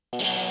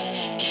Welcome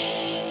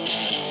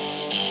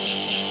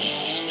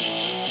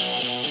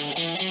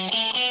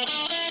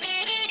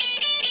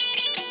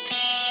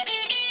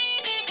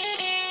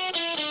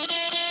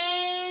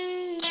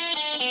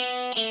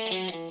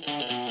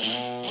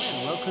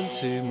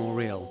to More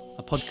Real,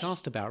 a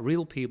podcast about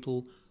real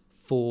people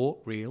for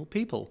real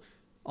people.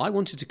 I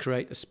wanted to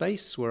create a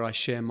space where I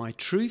share my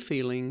true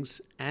feelings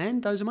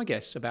and those of my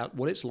guests about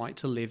what it's like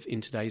to live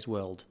in today's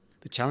world,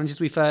 the challenges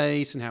we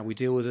face and how we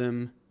deal with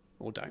them,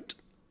 or don't.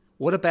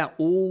 What about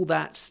all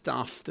that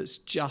stuff that's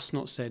just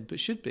not said but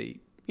should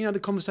be? You know, the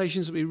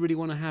conversations that we really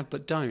want to have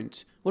but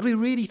don't. What do we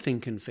really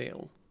think and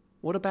feel?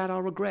 What about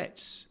our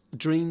regrets, the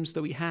dreams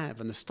that we have,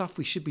 and the stuff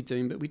we should be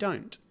doing but we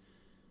don't?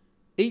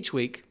 Each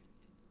week,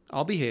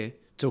 I'll be here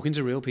talking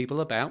to real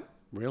people about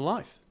real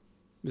life.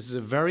 This is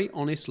a very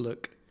honest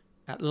look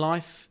at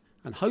life,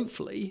 and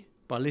hopefully,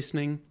 by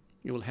listening,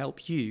 it will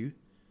help you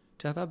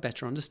to have a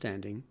better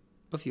understanding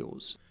of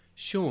yours.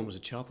 Sean was a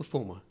child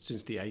performer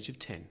since the age of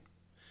 10.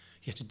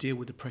 He had to deal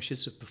with the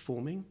pressures of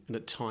performing and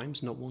at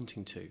times not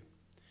wanting to.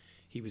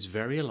 He was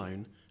very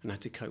alone and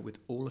had to cope with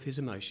all of his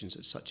emotions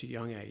at such a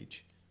young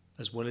age,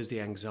 as well as the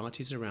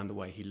anxieties around the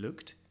way he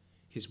looked,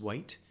 his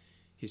weight,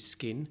 his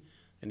skin,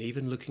 and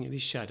even looking at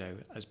his shadow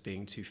as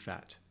being too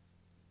fat.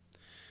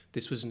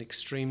 This was an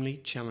extremely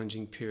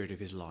challenging period of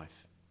his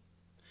life.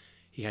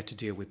 He had to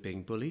deal with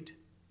being bullied,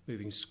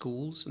 moving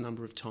schools a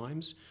number of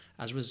times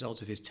as a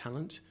result of his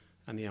talent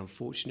and the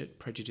unfortunate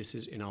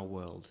prejudices in our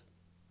world.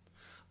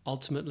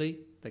 Ultimately,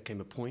 there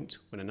came a point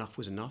when enough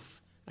was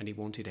enough and he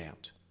wanted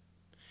out.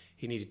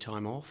 He needed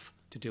time off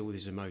to deal with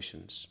his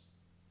emotions.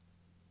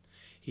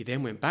 He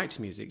then went back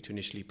to music to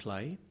initially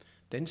play,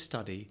 then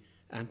study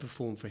and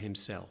perform for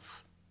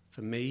himself.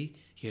 For me,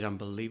 he had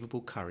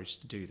unbelievable courage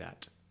to do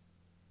that.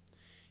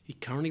 He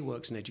currently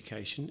works in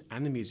education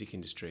and the music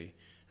industry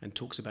and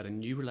talks about a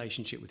new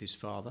relationship with his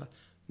father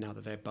now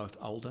that they're both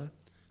older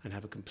and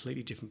have a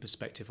completely different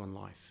perspective on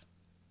life.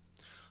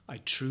 I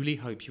truly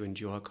hope you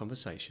enjoy our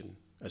conversation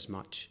as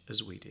much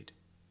as we did.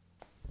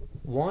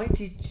 Why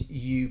did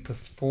you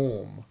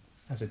perform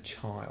as a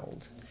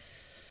child?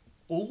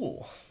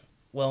 Well,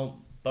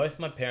 both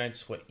my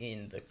parents were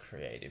in the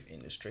creative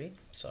industry.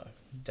 So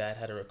Dad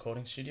had a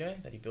recording studio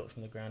that he built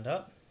from the ground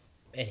up,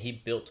 and he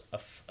built a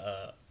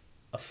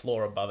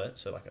floor above it,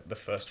 so like the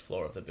first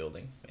floor of the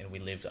building, and we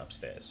lived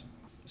upstairs.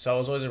 So I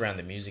was always around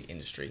the music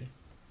industry.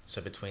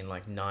 So between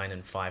like 9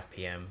 and 5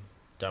 p.m,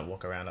 don't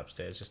walk around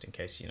upstairs just in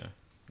case, you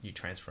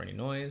transfer any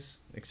noise,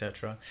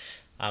 etc.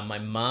 My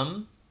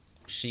mum,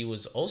 she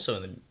was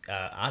also in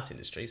the arts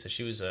industry. So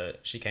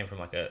she came from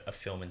like a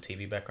film and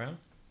TV background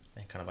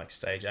and kind of like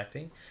stage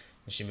acting.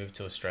 And she moved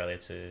to Australia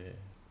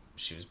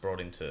she was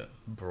brought in to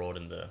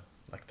broaden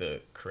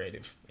the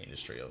creative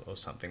industry or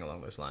something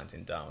along those lines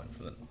in Darwin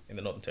in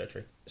the Northern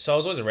Territory. So I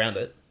was always around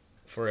it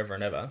forever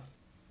and ever.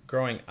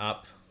 Growing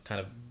up,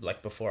 kind of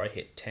like before I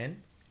hit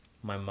 10,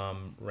 my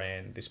mum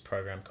ran this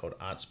program called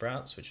Art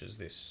Sprouts, which was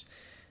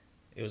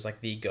it was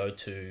like the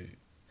go-to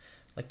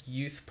like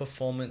youth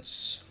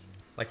performance,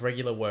 like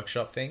regular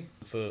workshop thing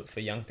for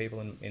young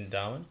people in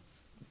Darwin.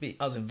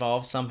 I was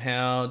involved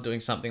somehow doing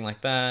something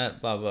like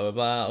that, blah, blah, blah,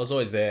 blah. I was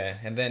always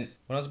there. And then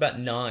when I was about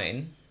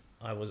 9,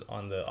 I was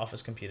on the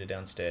office computer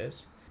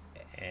downstairs,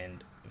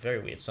 and a very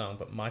weird song,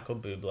 but Michael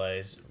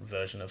Bublé's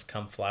version of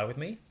Come Fly With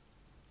Me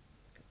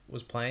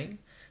was playing,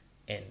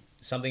 and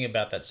something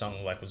about that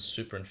song was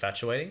super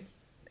infatuating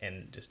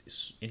and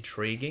just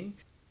intriguing.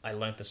 I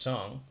learnt the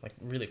song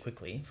really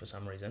quickly for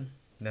some reason.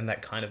 And then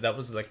that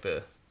was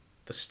the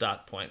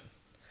start point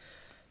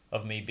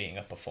of me being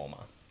a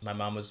performer. My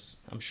mum was,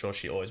 I'm sure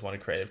she always wanted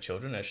creative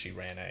children as she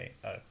ran a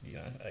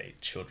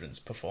children's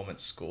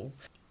performance school.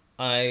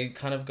 I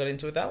kind of got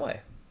into it that way.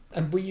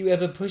 And were you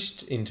ever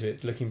pushed into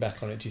it, looking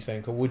back on it, do you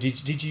think? Or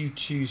did you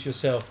choose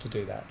yourself to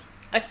do that?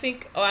 I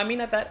think,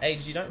 at that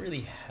age, you're not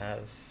really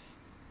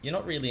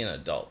an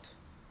adult.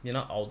 You're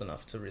not old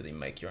enough to really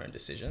make your own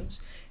decisions.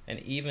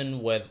 And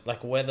even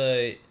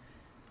whether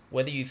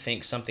you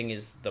think something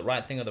is the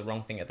right thing or the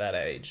wrong thing at that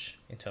age,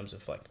 in terms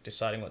of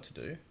deciding what to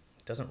do,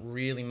 it doesn't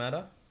really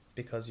matter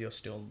because you're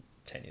still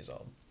 10 years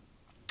old.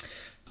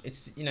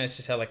 It's, it's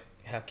just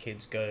how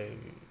kids go,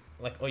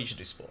 oh, you should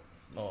do sport,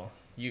 or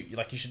you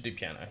should do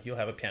piano. You'll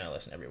have a piano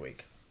lesson every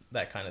week,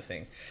 that kind of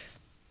thing.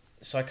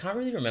 So I can't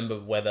really remember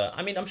whether,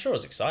 I'm sure it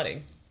was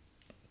exciting.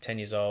 10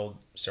 years old,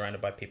 surrounded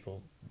by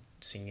people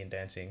singing and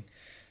dancing.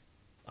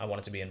 I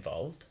wanted to be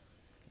involved,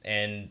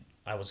 and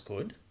I was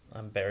good.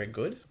 I'm very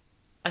good.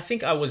 I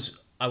think I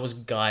was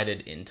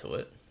guided into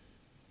it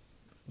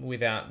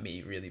without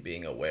me really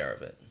being aware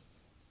of it.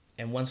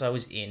 And once I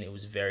was in, it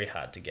was very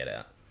hard to get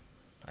out,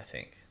 I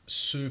think.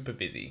 Super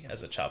busy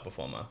as a child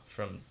performer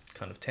from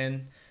kind of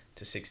 10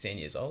 to 16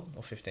 years old,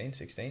 or 15,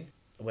 16.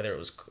 Whether it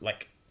was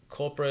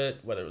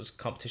corporate, whether it was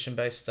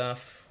competition-based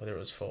stuff, whether it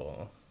was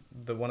for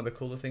one of the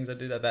cooler things I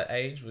did at that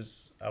age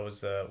was I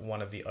was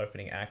one of the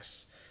opening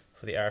acts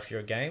for the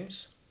Arafura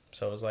Games.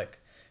 So it was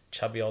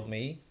chubby old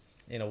me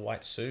in a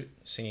white suit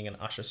singing an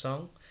Usher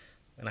song,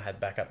 and I had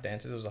backup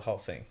dancers. It was a whole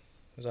thing.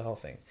 There's a whole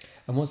thing.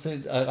 And what's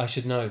the? I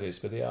should know this,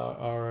 but the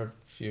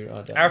RFU.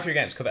 I don't. RFU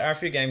Games. Because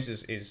the RFU Games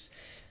is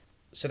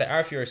so the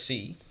RFU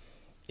Sea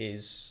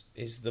is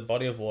the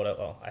body of water.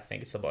 Well, I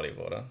think it's the body of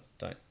water.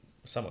 Don't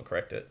someone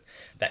correct it.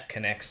 That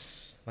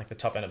connects like the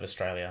top end of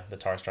Australia, the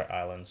Torres Strait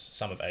Islands,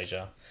 some of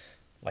Asia,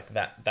 like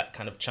that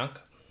kind of chunk.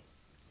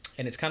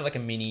 And it's kind of like a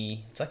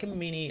mini. It's like a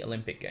mini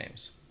Olympic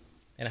Games,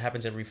 and it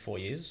happens every 4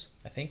 years,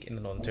 I think, in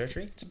the Northern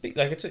Territory. It's a big,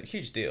 like it's a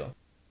huge deal.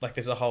 Like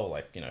there's a whole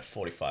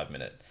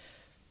 45-minute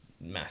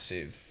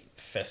massive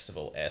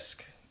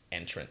festival-esque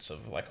entrance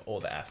of like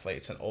all the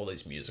athletes and all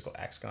these musical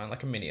acts going,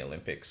 like a mini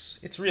Olympics.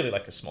 It's really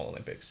like a small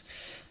Olympics.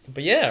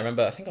 But yeah, I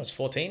remember, I think I was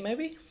 14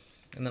 maybe,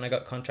 and then I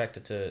got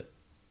contracted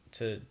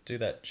to do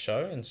that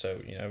show. And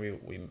so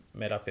we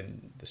met up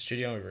in the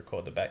studio and we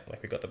recorded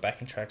we got the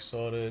backing track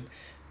sorted,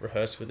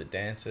 rehearsed with the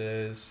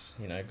dancers,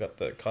 got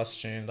the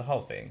costume, the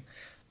whole thing.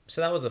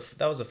 So that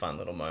was a fun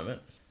little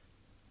moment.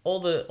 All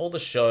the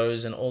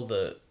shows and all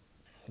the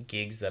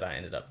gigs that I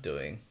ended up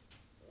doing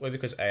were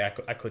because I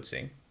could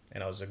sing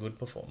and I was a good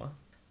performer,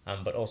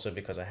 but also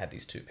because I had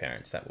these two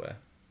parents that were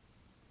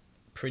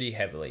pretty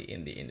heavily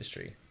in the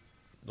industry.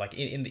 Like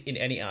in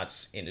any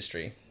arts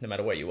industry, no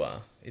matter where you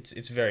are,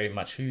 it's very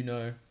much who you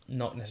know,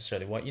 not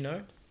necessarily what you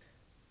know.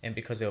 And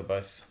because they were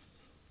both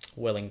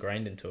well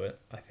ingrained into it,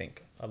 I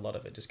think a lot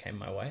of it just came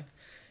my way.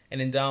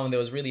 And in Darwin, there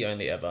was really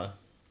only ever,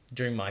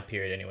 during my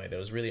period anyway, there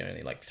was really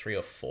only like 3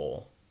 or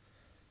 4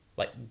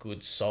 like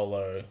good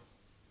solo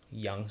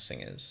young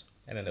singers.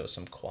 And then there was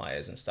some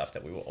choirs and stuff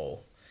that we were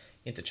all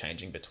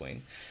interchanging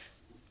between.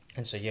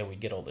 And so yeah, we'd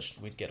get all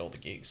the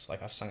gigs.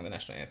 Like I've sung the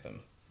national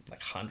anthem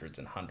like hundreds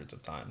and hundreds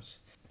of times.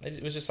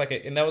 It was just like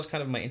and that was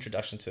kind of my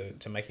introduction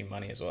to making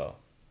money as well,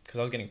 because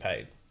I was getting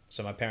paid.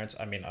 So my parents,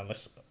 I mean,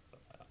 unless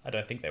I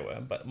don't think they were,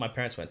 but my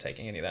parents weren't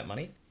taking any of that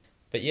money.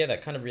 But yeah,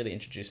 that kind of really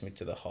introduced me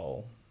to the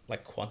whole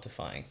like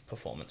quantifying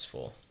performance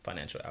for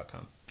financial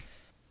outcome.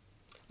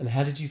 And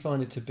how did you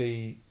find it to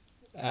be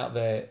out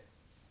there,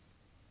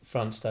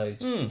 front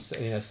stage,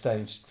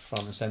 stage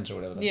front and center, or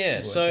whatever?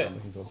 Yeah, so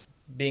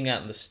being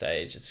out on the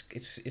stage,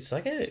 it's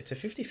like it's a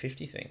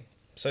 50-50 thing.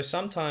 So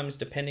sometimes,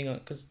 depending on,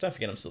 because don't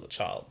forget I'm still a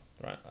child,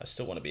 right? I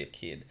still want to be a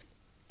kid.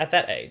 At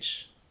that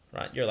age,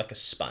 right, you're like a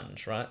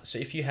sponge, right? So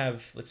if you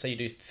have, let's say you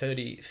do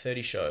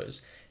 30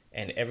 shows,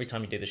 and every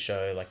time you do the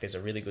show, like there's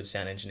a really good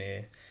sound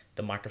engineer,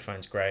 the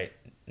microphone's great,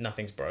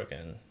 nothing's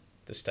broken,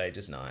 the stage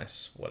is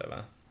nice,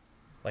 whatever.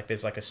 Like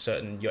there's like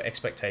your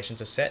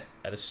expectations are set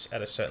at a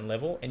certain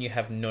level, and you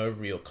have no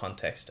real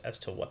context as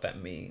to what that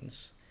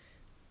means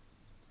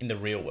in the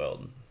real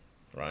world,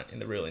 right? In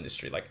the real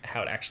industry, like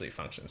how it actually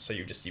functions. So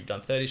you've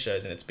done 30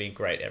 shows and it's been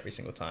great every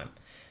single time.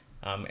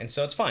 And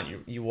so it's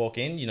fine. You walk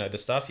in, you know the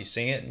stuff, you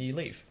sing it and you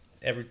leave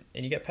and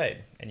you get paid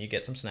and you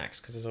get some snacks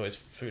because there's always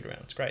food around.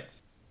 It's great.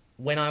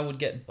 When I'd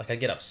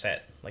get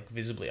upset, like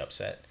visibly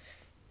upset,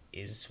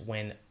 is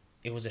when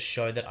it was a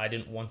show that I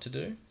didn't want to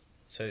do.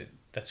 So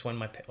that's when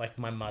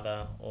my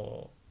mother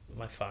or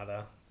my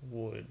father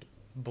would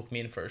book me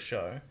in for a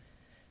show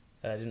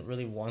that I didn't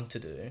really want to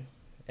do.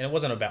 And it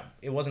wasn't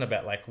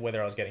about like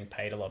whether I was getting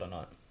paid a lot or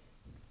not.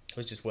 It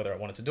was just whether I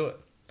wanted to do it.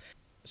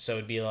 So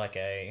it'd be like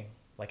a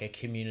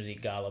community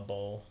gala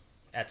ball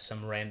at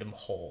some random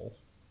hall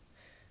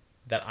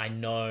that I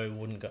know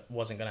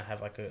wasn't going to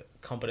have like a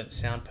competent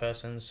sound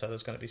person, so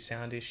there's going to be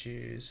sound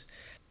issues,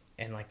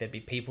 and like there'd be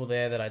people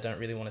there that I don't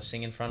really want to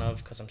sing in front of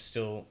because I'm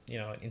still,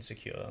 an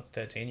insecure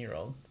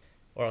 13-year-old,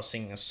 or I was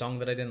singing a song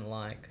that I didn't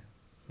like.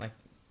 Like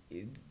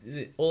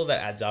all of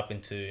that adds up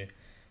into,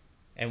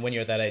 and when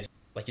you're at that age,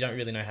 like you don't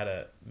really know how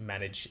to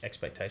manage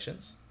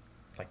expectations.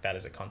 Like that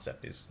as a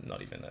concept is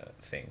not even a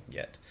thing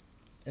yet.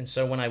 And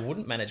so when I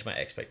wouldn't manage my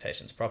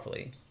expectations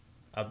properly,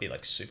 I'd be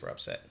like super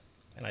upset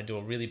and I'd do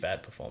a really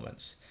bad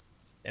performance.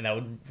 And that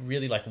would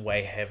really like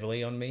weigh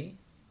heavily on me,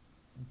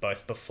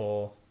 both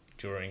before,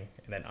 during,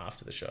 and then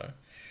after the show.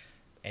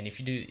 And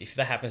if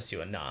that happens to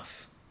you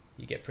enough,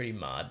 you get pretty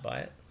marred by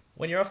it.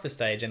 When you're off the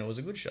stage and it was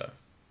a good show,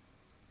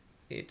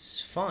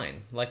 it's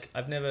fine. Like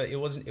I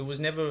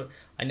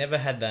never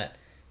had that.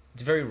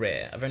 It's very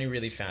rare. I've only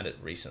really found it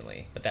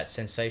recently. But that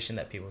sensation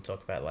that people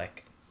talk about,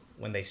 like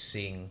when they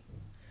sing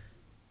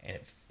and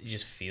it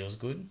just feels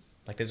good.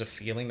 Like there's a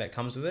feeling that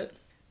comes with it.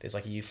 There's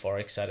like a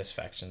euphoric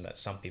satisfaction that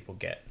some people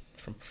get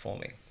from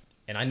performing.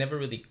 And I never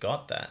really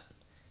got that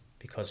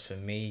because for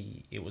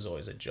me, it was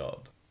always a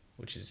job,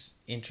 which is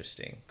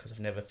interesting because I've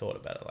never thought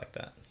about it like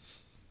that.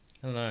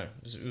 I don't know.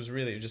 It was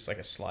really just like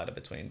a slider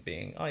between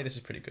being, oh, this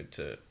is pretty good,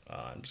 to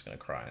I'm just going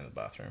to cry in the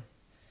bathroom.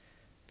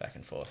 Back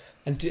and forth.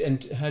 And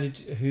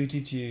who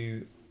did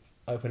you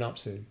open up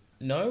to?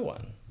 No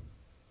one,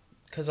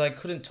 because I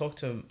couldn't talk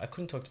to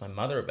my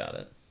mother about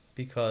it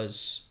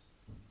because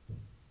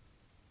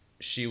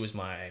she was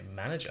my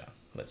manager.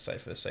 Let's say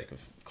for the sake of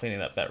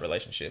cleaning up that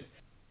relationship,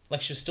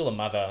 like she was still a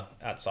mother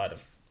outside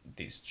of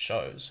these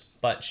shows,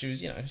 but she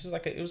was,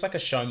 it was like a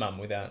show mum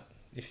without,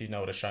 if you know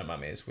what a show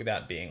mum is,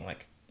 without being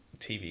like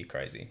TV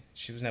crazy.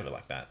 She was never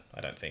like that, I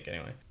don't think,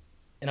 anyway.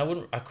 And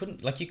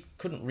you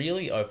couldn't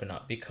really open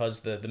up because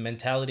the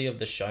mentality of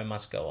the show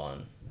must go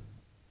on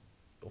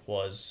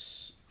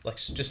was like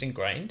just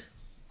ingrained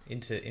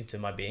into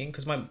my being.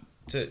 Because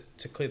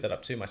to clear that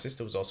up too, my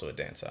sister was also a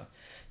dancer.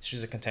 She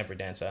was a contemporary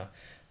dancer,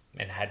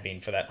 and had been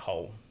for that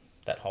whole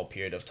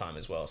period of time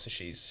as well. So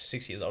she's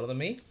 6 years older than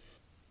me.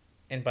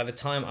 And by the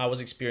time I was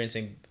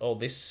experiencing all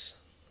this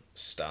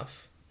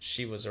stuff,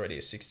 she was already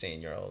a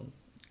 16-year-old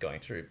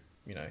going through,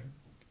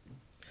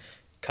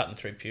 cutting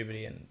through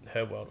puberty, and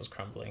her world was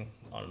crumbling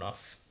on and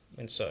off.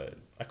 And so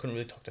I couldn't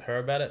really talk to her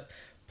about it.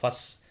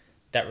 Plus,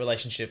 that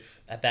relationship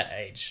at that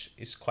age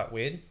is quite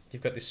weird.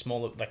 You've got this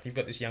you've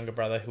got this younger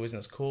brother who isn't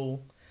as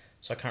cool.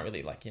 So I can't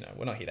really,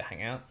 we're not here to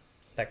hang out,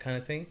 that kind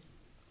of thing.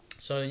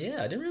 So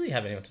yeah, I didn't really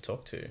have anyone to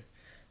talk to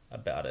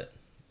about it,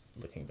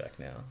 looking back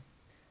now.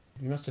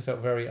 You must have felt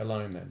very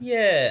alone then.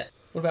 Yeah.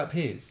 What about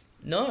peers?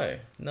 No.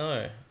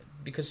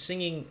 Because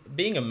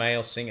being a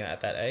male singer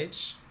at that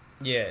age,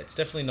 yeah, it's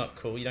definitely not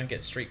cool. You don't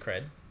get street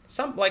cred.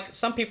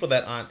 Some people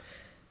that aren't...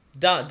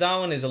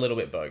 Darwin is a little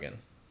bit bogan.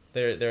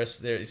 There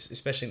is,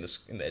 especially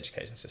in the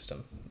education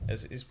system,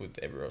 as is with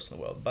everywhere else in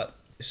the world, but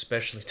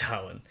especially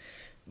Darwin.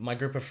 My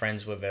group of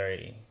friends were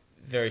very,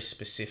 very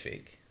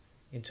specific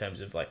in terms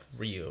of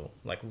real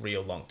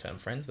long-term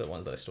friends, the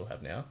ones that I still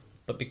have now.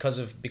 But because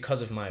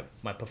of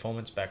my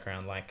performance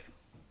background,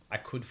 I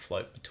could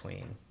float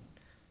between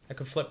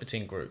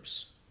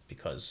groups,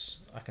 because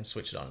I can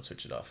switch it on and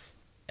switch it off,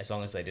 as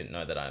long as they didn't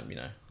know that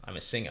I'm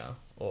a singer,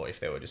 or if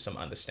they were just some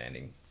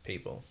understanding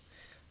people,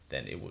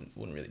 then it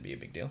wouldn't really be a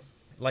big deal.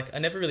 I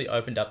never really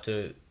opened up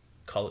to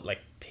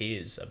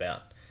peers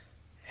about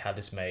how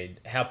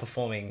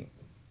performing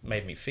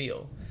made me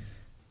feel,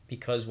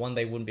 because one,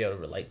 they wouldn't be able to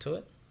relate to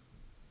it.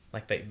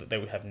 They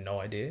would have no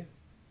idea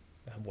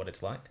what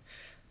it's like.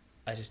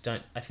 I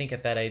think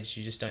at that age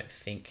you just don't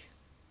think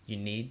you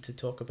need to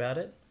talk about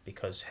it,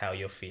 because how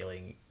you're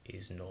feeling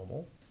is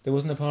normal. There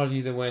wasn't a part of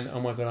you that went, oh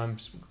my God,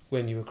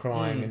 when you were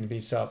crying and you'd be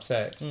so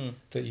upset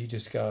that you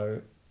just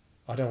go,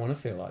 I don't want to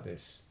feel like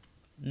this.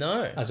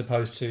 No. As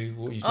opposed to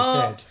what you just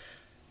said.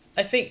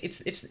 I think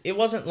it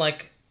wasn't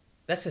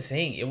that's the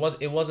thing. It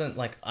wasn't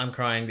I'm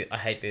crying, I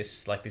hate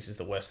this, this is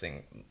the worst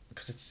thing,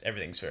 because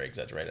everything's very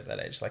exaggerated at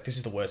that age. This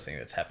is the worst thing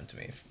that's happened to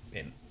me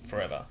in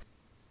forever.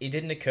 It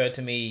didn't occur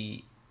to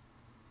me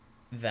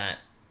that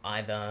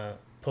either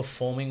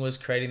performing was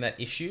creating that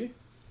issue,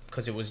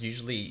 because it was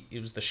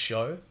the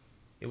show.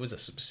 It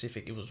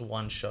was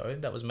one show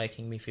that was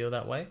making me feel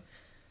that way.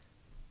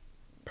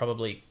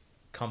 Probably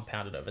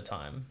compounded over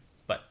time.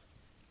 But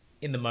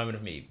in the moment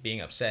of me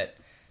being upset,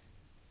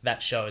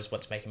 that show is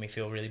what's making me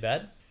feel really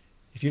bad.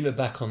 If you look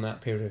back on that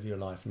period of your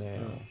life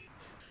now,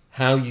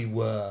 how you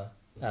were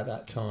at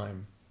that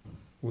time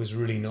was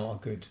really not a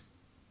good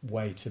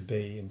way to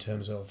be, in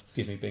terms of,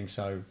 being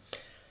so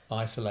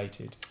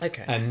isolated.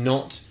 Okay. And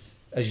not,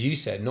 as you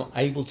said, not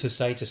able to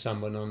say to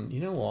someone you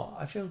know what,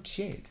 I feel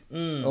shit.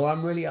 Or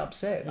I'm really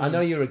upset. I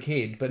know you're a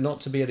kid, but not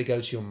to be able to go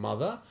to your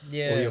mother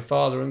or your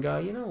father and go,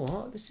 you know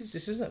what, this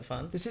isn't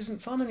fun. This isn't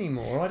fun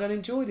anymore. I don't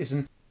enjoy this.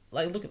 And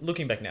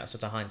looking back now, so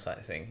it's a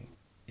hindsight thing.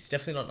 It's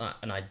definitely not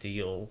an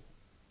ideal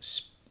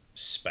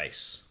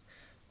space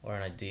or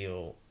an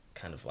ideal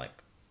kind of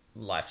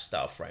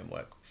lifestyle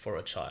framework for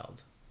a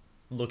child.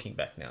 Looking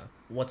back now,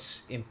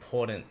 what's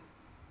important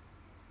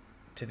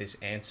to this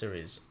answer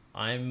is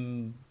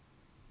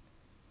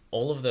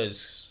all of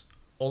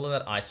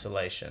that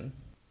isolation,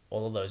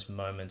 all of those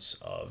moments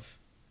of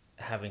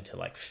having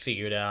to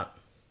figure it out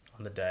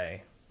on the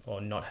day, or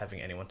not having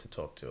anyone to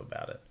talk to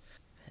about it,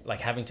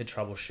 having to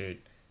troubleshoot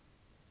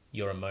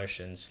your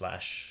emotions /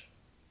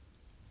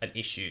 an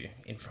issue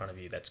in front of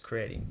you that's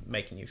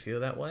making you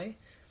feel that way,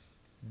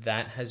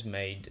 that has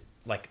made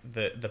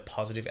the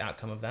positive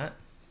outcome of that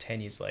 10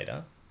 years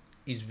later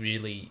is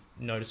really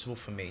noticeable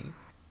for me.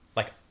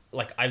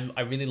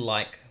 I really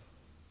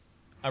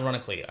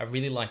ironically, I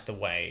really like the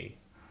way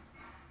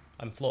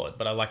I'm flawed,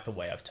 but I like the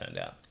way I've turned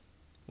out,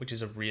 which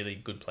is a really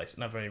good place.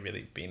 And I've only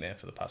really been there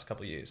for the past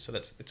couple of years. So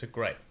it's a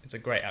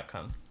great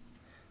outcome.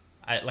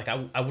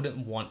 I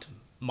wouldn't want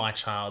my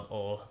child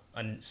or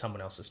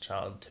someone else's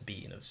child to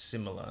be in a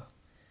similar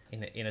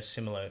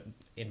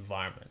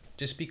environment,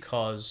 just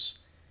because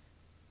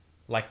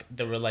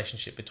the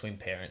relationship between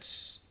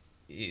parents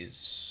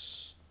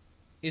is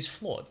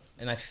flawed.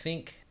 And I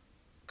think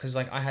because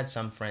I had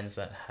some friends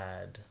that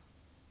had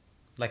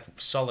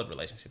solid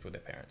relationship with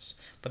their parents,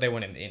 but they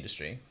weren't in the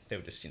industry. They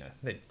were just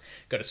they'd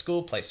go to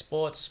school, play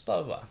sports,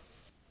 blah blah blah.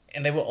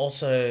 And they were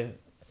also,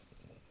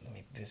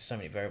 there's so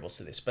many variables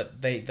to this,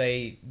 but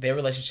their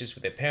relationships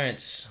with their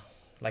parents,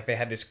 they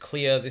had this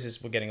clear,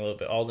 we're getting a little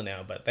bit older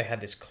now, but they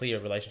had this clear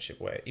relationship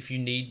where if you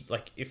need,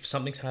 if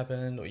something's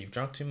happened or you've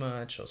drunk too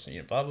much or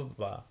blah blah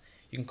blah,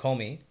 you can call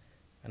me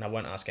and I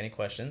won't ask any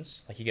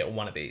questions. You get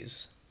one of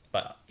these,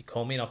 but you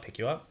call me and I'll pick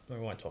you up and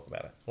we won't talk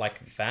about it.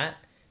 That.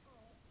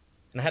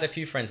 And I had a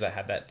few friends that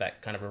had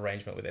that kind of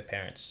arrangement with their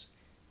parents,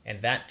 and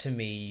that to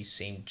me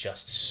seemed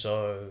just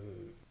so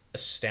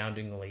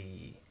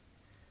astoundingly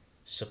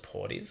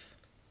supportive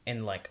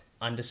and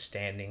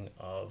understanding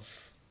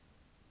of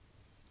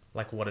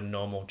what a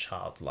normal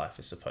child's life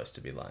is supposed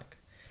to be like.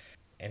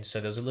 And so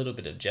there was a little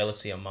bit of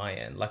jealousy on my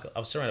end. Like I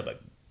was surrounded by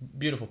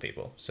beautiful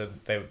people, so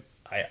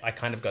I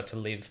kind of got to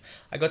live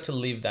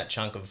that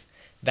chunk of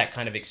that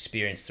kind of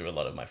experience through a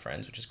lot of my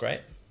friends, which is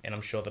great. And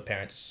I'm sure the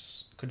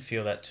parents could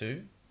feel that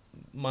too.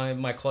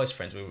 My close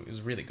friends, it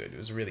was really good. It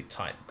was a really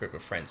tight group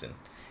of friends and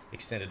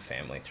extended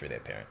family through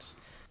their parents.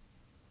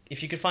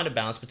 If you could find a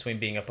balance between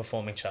being a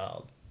performing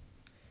child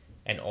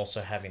and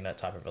also having that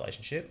type of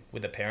relationship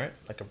with a parent,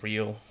 like a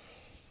real,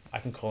 I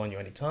can call on you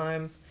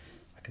anytime,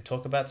 I can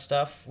talk about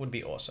stuff, would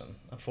be awesome.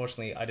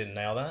 Unfortunately, I didn't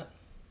nail that.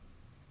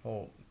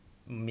 Or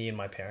me and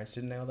my parents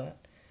didn't nail that.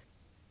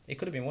 It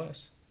could have been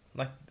worse.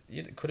 Like,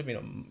 it could have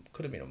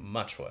been a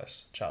much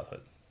worse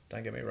childhood.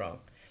 Don't get me wrong.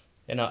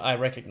 And I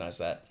recognize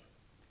that.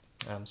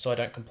 So I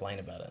don't complain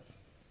about it.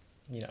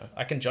 You know,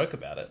 I can joke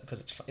about it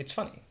because it's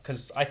funny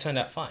because I turned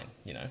out fine,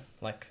 you know,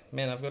 like,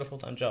 man, I've got a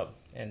full-time job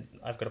and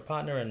I've got a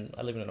partner and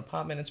I live in an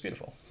apartment. It's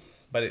beautiful,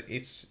 but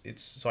it's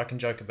so I can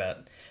joke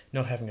about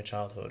not having a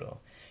childhood, or,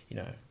 you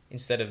know,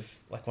 instead of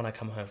like when I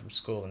come home from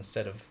school,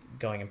 instead of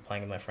going and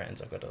playing with my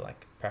friends, I've got to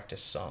like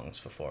practice songs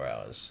for 4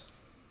 hours,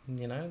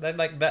 you know, that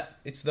like that.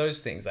 It's those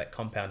things that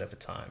compound over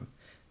time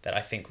that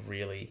I think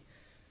really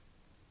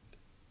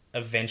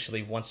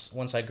eventually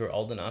once I grew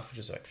old enough, which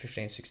was like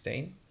 15,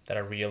 16, that I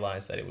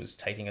realized that it was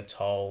taking a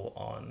toll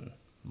on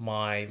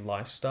my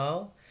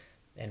lifestyle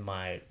and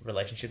my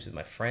relationships with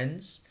my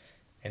friends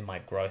and my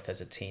growth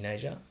as a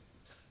teenager.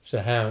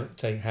 So how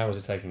is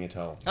it taking a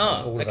toll?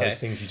 All of those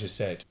things you just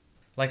said.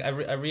 Like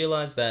I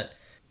realized that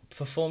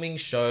performing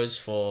shows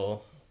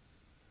for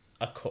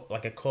a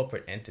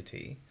corporate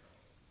entity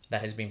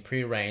that has been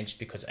prearranged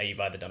because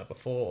you've either done it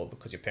before or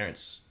because your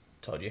parents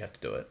told you have to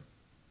do it.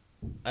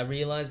 I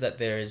realized that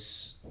there are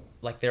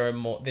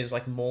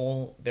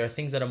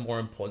things that are more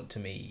important to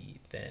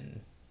me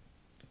than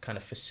kind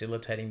of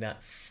facilitating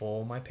that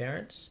for my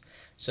parents.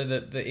 So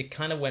it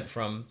kind of went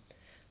from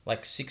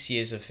like 6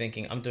 years of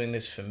thinking I'm doing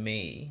this for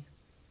me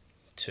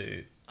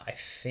to I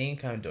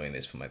think I'm doing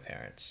this for my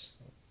parents.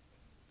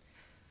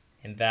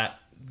 And that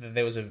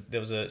there was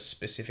a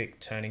specific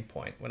turning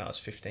point when I was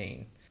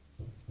 15.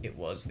 It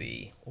was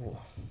a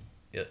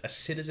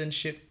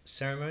citizenship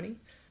ceremony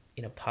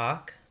in a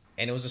park.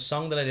 And it was a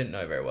song that I didn't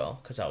know very well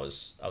because I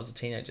was a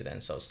teenager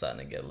then, so I was starting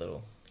to get a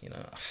little, you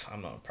know,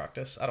 I'm not in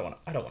practice. I don't want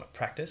to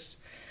practice.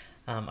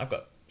 I've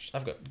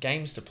got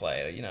games to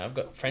play, or, you know, I've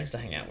got friends to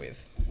hang out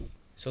with.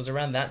 So it was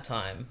around that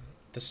time.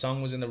 The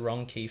song was in the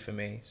wrong key for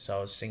me, so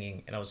I was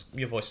singing, and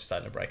your voice is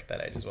starting to break at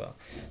that age as well.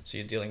 So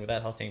you're dealing with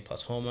that whole thing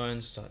plus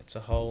hormones. So it's a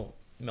whole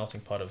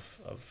melting pot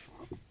of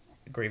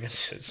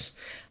grievances.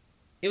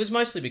 It was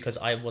mostly because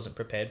I wasn't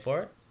prepared for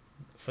it,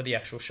 for the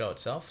actual show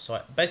itself.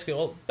 So basically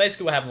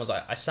what happened was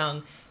I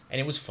sung and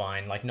it was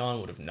fine. Like no one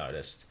would have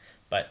noticed.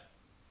 But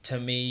to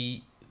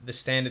me, the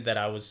standard that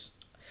I was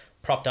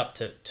propped up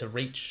to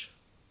reach,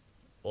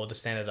 or the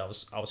standard I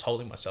was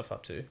holding myself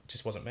up to,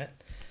 just wasn't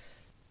met.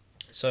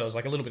 So I was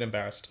like a little bit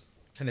embarrassed.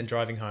 And then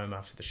driving home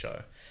after the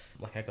show,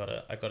 like I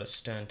got a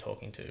stern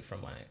talking to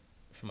from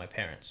my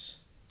parents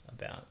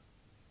about,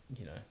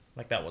 you know,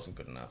 like that wasn't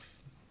good enough.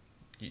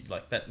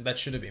 Like that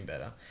should have been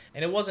better.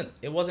 And it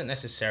wasn't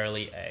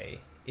necessarily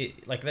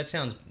like that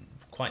sounds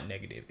quite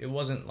negative. It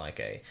wasn't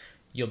like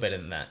you're better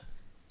than that,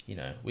 you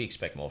know, we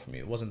expect more from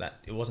you. It wasn't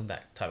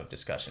that type of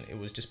discussion. It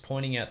was just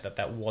pointing out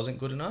that wasn't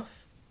good enough,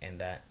 and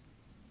that,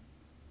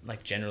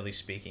 like, generally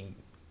speaking,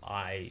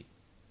 I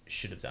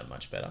should have done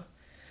much better.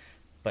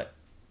 But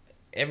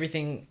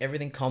everything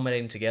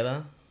culminating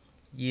together,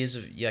 years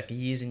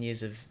and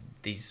years of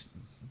these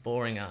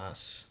boring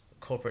ass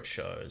corporate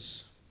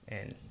shows,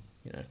 and,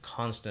 you know,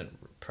 constant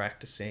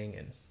practicing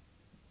and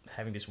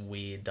having this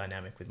weird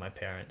dynamic with my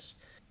parents.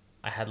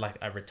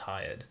 I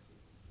retired.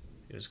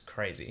 It was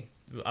crazy.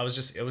 I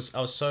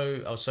was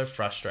so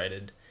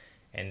frustrated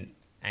and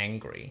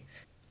angry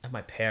at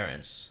my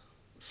parents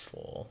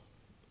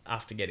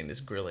after getting this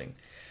grilling,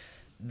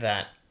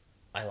 that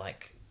I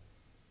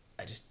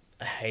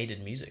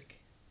hated music.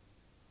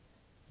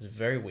 It was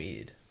very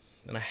weird.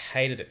 And I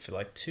hated it for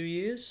like 2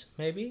 years,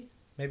 maybe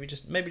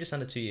just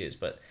under 2 years.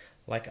 But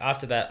like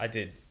after that, I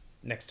did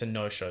next to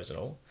no shows at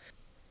all.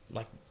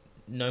 Like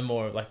no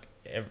more,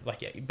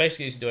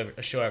 basically used to do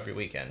a show every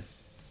weekend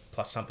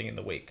plus something in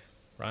the week,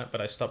 right?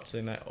 But I stopped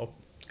doing that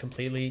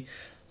completely.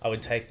 I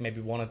would take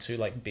maybe one or two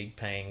like big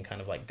paying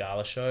kind of like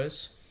gala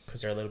shows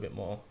because they're a little bit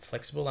more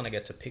flexible and I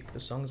get to pick the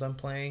songs I'm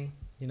playing.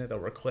 You know, they'll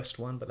request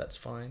one, but that's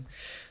fine.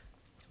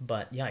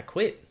 But yeah, I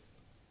quit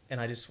and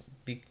I just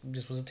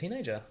was a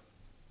teenager.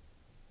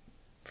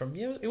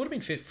 It would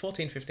have been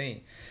 14,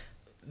 15.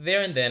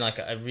 There and then, like,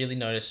 I really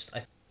noticed,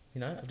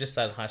 I've just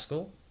started high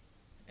school,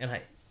 and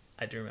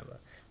I do remember,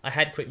 I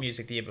had quit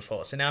music the year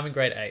before, so now I'm in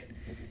grade 8.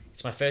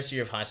 It's my first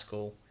year of high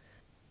school.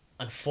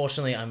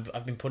 Unfortunately,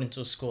 I've been put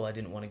into a school I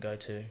didn't want to go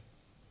to.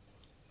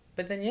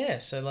 But then, yeah,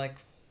 so, like,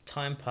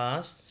 time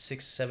passed,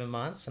 6-7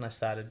 months, and I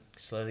started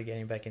slowly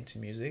getting back into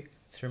music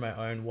through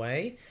my own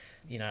way.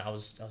 You know, I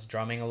was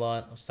drumming a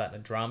lot. I was starting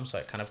to drum, so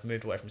I kind of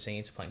moved away from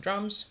singing to playing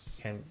drums,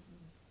 became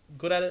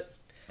good at it,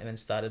 and then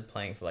started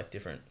playing for, like,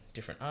 different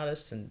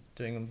artists and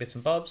doing bits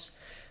and bobs.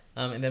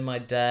 And then my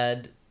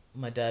dad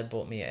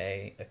bought me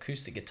a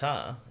acoustic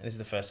guitar, and this is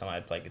the first time I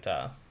had played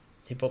guitar.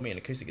 He bought me an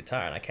acoustic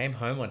guitar, and I came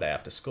home one day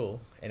after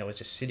school, and it was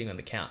just sitting on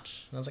the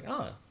couch. And I was like,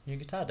 "Oh, new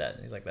guitar, Dad."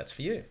 And he's like, "That's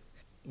for you,"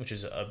 which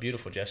is a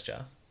beautiful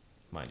gesture,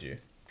 mind you.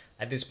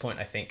 At this point,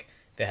 I think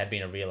there had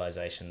been a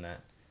realization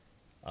that,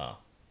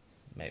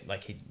 maybe,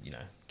 like, he,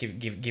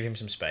 give him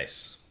some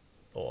space,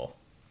 or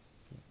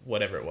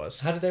whatever it was.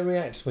 How did they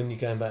react when you're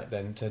going back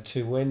then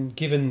to when,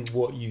 given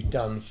what you'd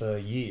done for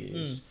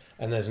years,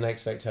 and there's an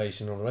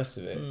expectation and all the rest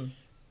of it,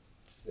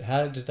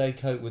 how did they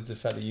cope with the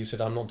fact that you said,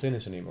 "I'm not doing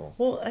this anymore"?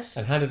 Well,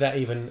 and how did that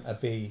even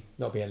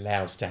not be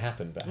allowed to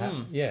happen, but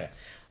how,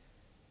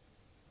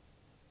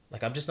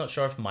 Like, I'm just not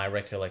sure if my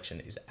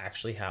recollection is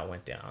actually how it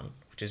went down,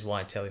 which is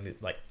why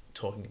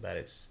talking about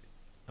it's,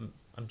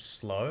 I'm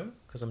slow,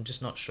 because I'm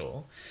just not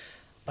sure.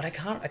 But I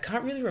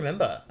can't really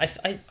remember.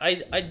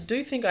 I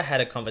do think I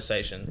had a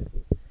conversation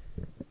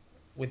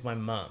with my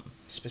mum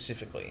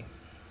specifically,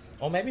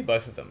 or maybe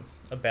both of them,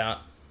 about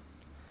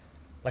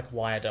like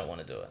why I don't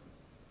want to do it.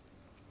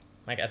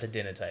 Like at the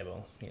dinner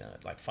table,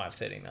 like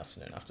 5:30 in the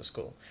afternoon after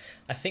school.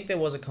 I think there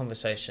was a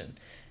conversation,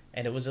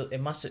 and it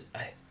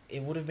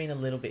would have been a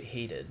little bit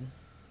heated,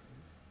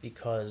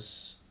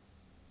 because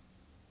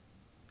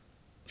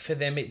for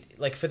them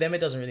it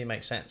doesn't really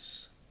make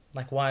sense.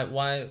 Like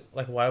why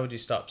would you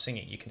stop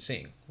singing? You can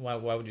sing. Why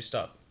would you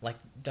stop? Like,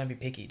 don't be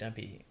picky, don't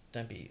be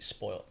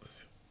spoiled.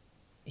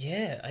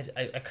 Yeah,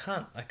 I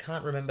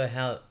can't remember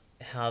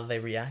how they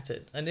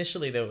reacted.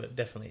 Initially they were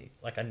definitely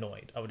like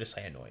annoyed. I would just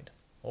say annoyed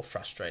or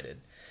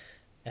frustrated.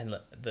 And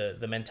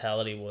the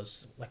mentality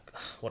was like,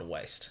 what a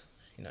waste,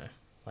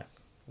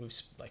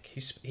 like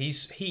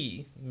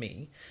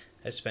me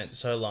has spent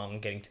so long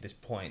getting to this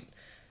point,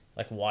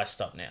 like why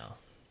stop now?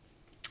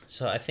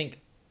 So I think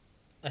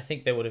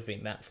there would have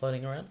been that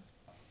floating around.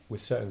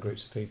 With certain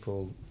groups of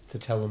people, to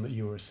tell them that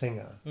you were a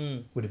singer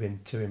would have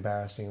been too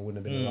embarrassing and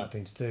wouldn't have been the right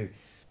thing to do.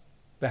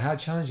 But how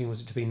challenging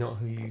was it to be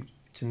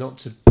to be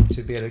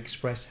able to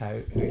express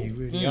who you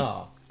really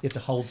are? You have to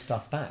hold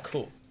stuff back.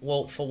 Cool.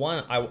 Well, for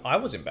one, I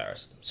was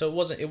embarrassed. So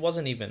it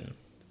wasn't even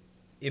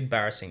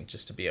embarrassing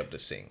just to be able to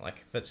sing.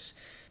 Like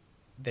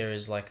there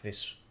is like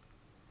this,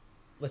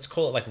 let's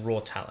call it like raw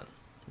talent,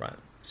 right?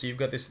 So you've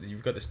got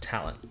this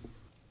talent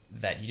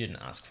that you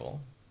didn't ask for.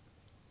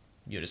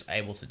 You're just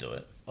able to do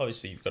it.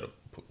 Obviously, you've got to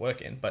put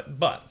work in, but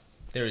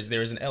there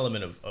is an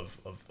element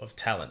of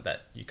talent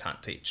that you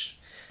can't teach.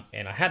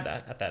 And I had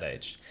that at that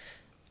age,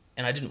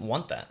 and I didn't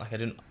want that. Like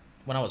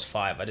when I was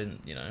 5, I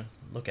didn't,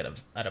 look at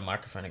a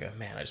microphone and go,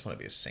 "Man, I just want to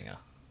be a singer."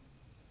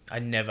 I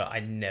never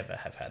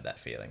have had that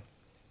feeling.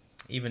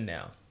 Even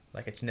now,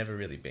 like it's never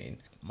really been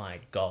my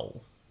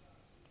goal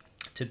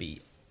to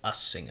be a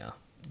singer.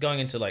 Going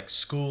into like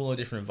school or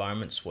different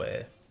environments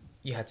where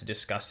you had to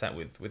discuss that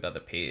with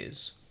other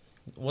peers,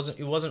 it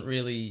wasn't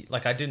really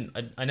like I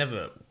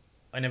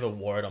never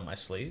wore it on my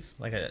sleeve.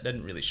 Like I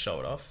didn't really show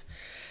it off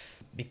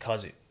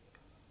because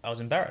I was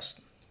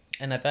embarrassed.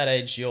 And at that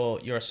age,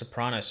 you're a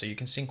soprano, so you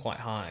can sing quite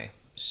high.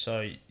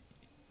 So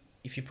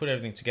if you put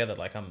everything together,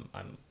 like I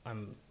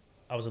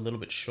was a little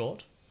bit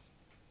short.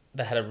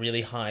 They had a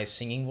really high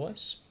singing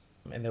voice,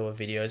 and there were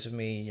videos of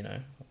me,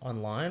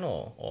 online,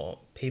 or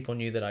people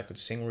knew that I could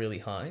sing really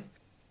high,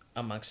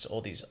 amongst all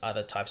these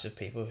other types of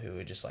people who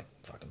were just like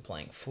fucking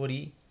playing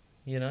footy,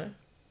 playing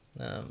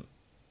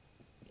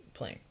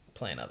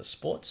other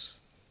sports.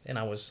 And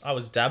I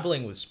was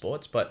dabbling with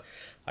sports, but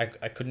I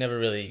could never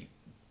really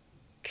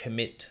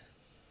commit.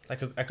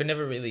 Like I could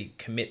never really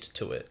commit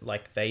to it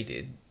like they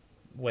did,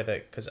 whether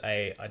because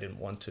A, I didn't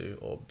want to,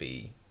 or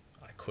B,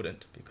 I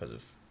couldn't because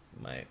of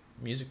my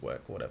music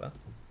work or whatever.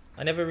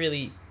 I never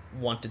really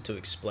wanted to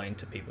explain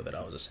to people that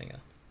I was a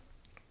singer.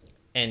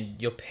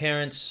 And your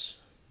parents,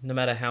 no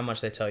matter how much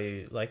they tell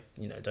you, like,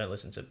 don't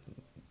listen to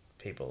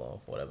people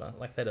or whatever,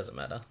 like that doesn't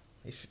matter.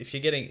 If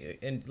you're getting,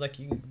 and like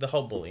the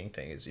whole bullying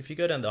thing is, if you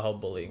go down the whole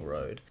bullying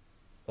road,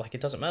 like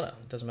it doesn't matter.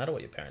 It doesn't matter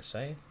what your parents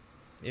say.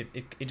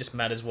 It just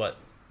matters what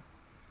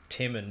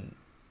Tim and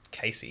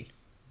Casey,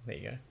 there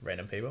you go,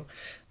 random people,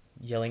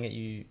 yelling at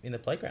you in the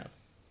playground.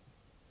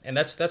 And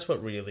that's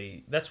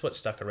what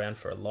stuck around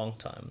for a long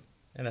time.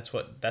 And that's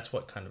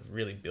what kind of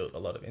really built a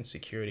lot of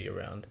insecurity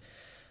around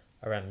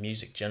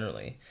music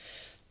generally,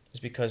 is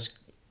because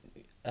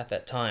at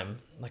that time,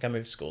 like I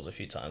moved schools a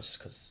few times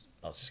because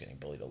I was just getting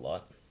bullied a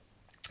lot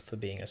for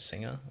being a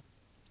singer.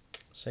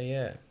 So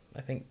yeah,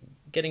 I think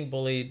getting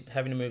bullied,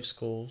 having to move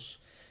schools,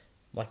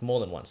 like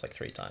more than once, like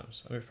 3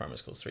 times. I moved primary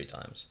schools 3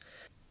 times.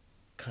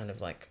 Kind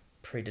of like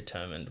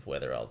predetermined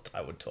whether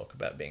I would talk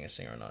about being a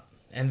singer or not.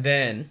 And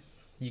then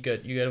you go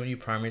to a new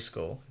primary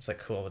school. It's like,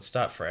 cool, let's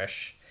start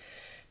fresh.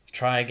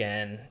 Try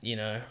again,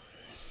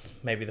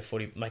 maybe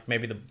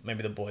maybe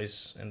the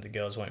boys and the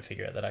girls won't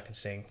figure out that I can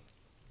sing.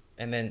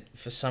 And then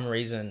for some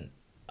reason,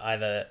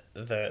 either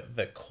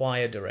the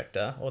choir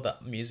director or the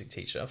music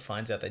teacher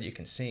finds out that you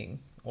can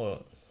sing,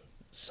 or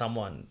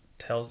someone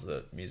tells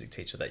the music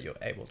teacher that you're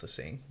able to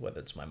sing, whether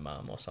it's my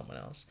mum or someone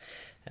else.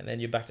 And then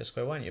you're back to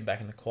square one, you're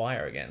back in the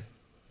choir again.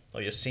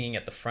 or you're singing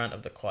at the front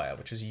of the choir,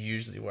 which is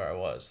usually where I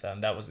was.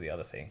 And that was the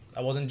other thing.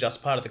 I wasn't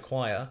just part of the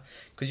choir,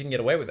 because you can get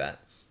away with that,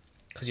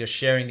 because you're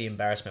sharing the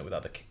embarrassment with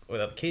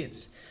other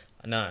kids.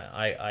 No,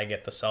 I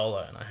get the solo,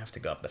 and I have to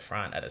go up the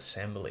front at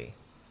assembly,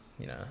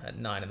 at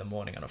 9 a.m.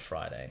 on a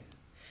Friday.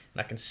 And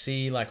I can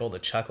see like all the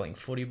chuckling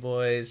footy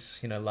boys,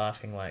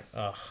 laughing like,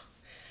 oh,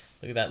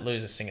 look at that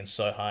loser singing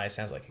so high,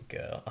 sounds like a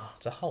girl. Oh,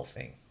 it's a whole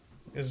thing.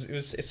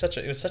 It's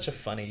such a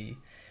funny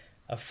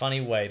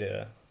way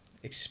to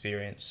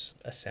experience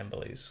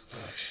assemblies.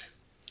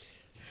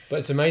 But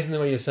it's amazing the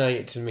way you're saying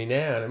it to me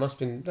now, and it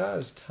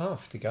was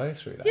tough to go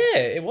through that. Yeah,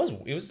 it was.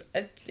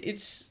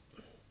 It's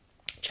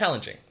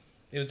challenging.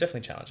 It was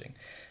definitely challenging,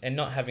 and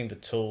not having the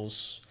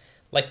tools,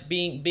 like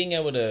being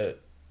able to,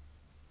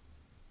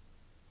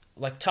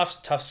 like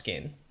tough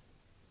skin.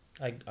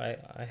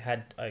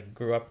 I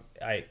grew up.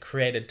 I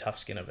created tough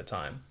skin over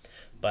time,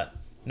 but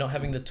not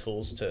having the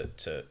tools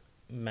to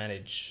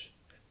manage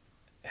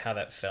how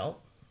that felt.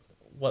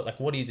 What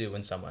do you do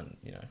when someone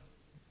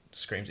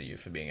screams at you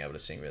for being able to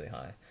sing really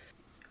high?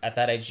 At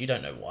that age, you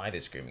don't know why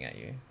they're screaming at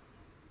you.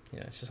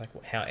 It's just like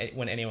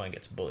when anyone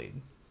gets bullied,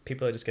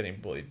 people are just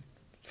getting bullied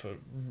for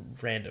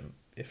random,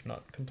 if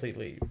not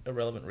completely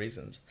irrelevant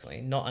reasons.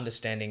 Not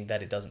understanding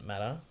that it doesn't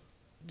matter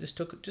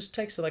just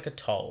takes like a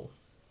toll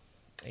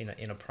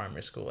in a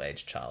primary school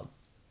age child,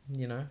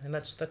 and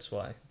that's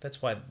why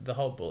the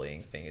whole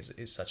bullying thing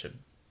is such a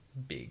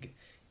big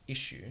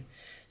issue.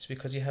 It's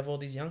because you have all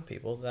these young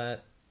people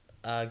that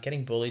are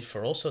getting bullied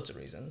for all sorts of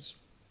reasons,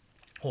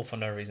 or for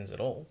no reasons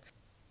at all.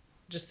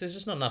 There's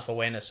just not enough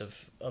awareness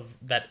of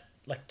that,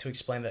 like, to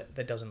explain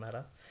that doesn't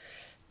matter.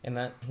 And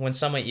that when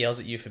someone yells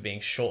at you for being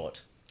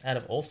short, out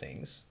of all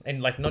things,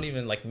 and like not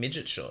even like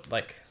midget short,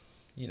 like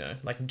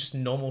just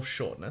normal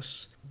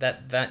shortness,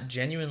 that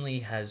genuinely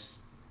has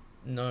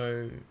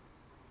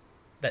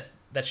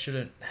that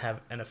shouldn't have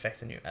an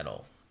effect on you at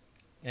all.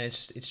 And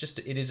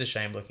it is a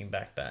shame looking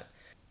back that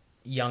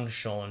young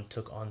Sean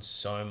took on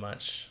so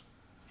much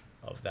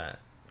of that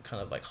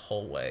kind of like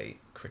hallway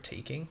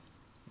critiquing,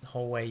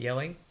 hallway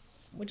yelling,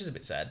 which is a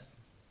bit sad,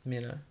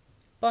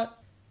 But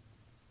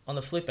on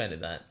the flip end of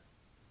that,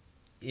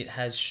 it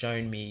has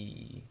shown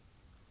me,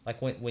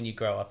 like when you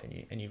grow up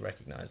and you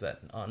recognize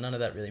that none of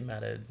that really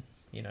mattered,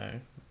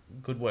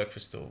 good work for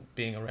still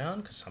being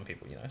around, because some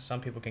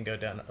people can go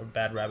down a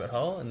bad rabbit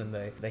hole and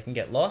then they can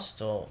get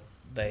lost or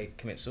they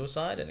commit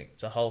suicide, and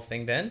it's a whole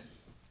thing then.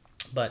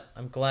 But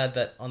I'm glad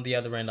that on the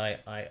other end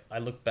I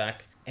look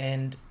back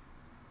and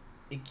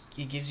it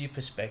gives you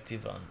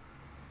perspective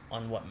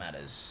on what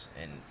matters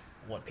and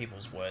what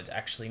people's words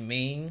actually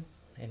mean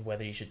and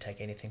whether you should take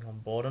anything on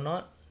board or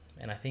not.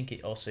 And I think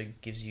it also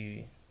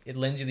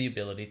lends you the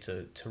ability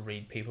to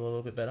read people a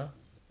little bit better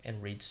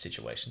and read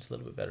situations a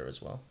little bit better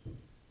as well.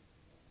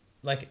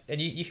 Like, and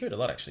you hear it a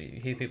lot, actually.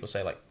 You hear people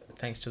say, like,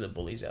 thanks to the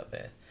bullies out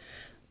there.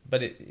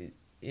 But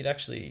it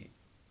actually,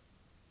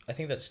 I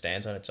think that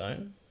stands on its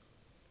own.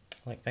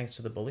 Like, thanks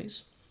to the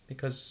bullies.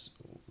 Because,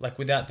 like,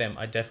 without them,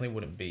 I definitely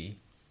wouldn't be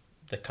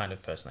the kind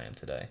of person I am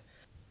today.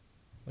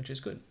 Which is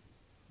good.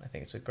 I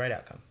think it's a great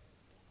outcome.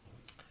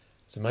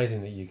 It's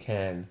amazing that you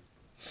can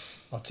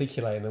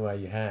articulate in the way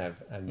you have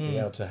and be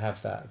able to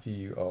have that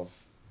view of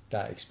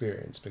that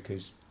experience,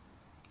 because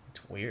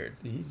it's weird.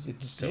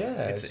 It's a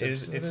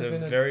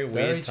very weird,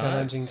 very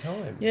challenging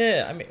time.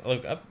 Yeah, I mean,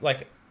 look,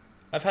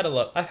 I've had a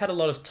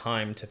lot of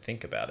time to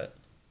think about it.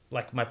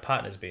 Like, my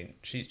partner's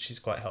she's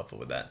quite helpful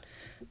with that.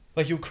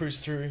 Like, you'll cruise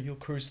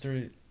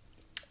through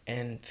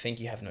and think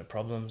you have no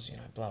problems,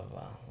 blah blah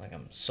blah. Like,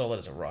 I'm solid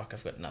as a rock.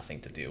 I've got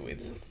nothing to deal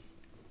with.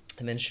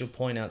 And then she'll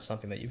point out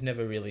something that you've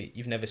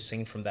never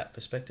seen from that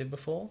perspective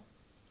before.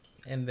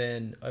 And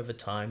then over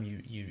time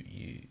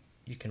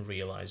you can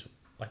realize,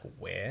 like,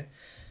 where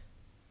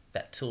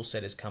that tool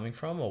set is coming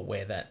from, or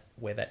where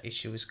that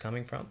issue is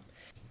coming from.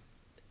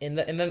 And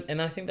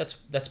I think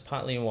that's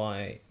partly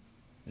why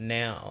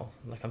now,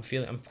 like, I'm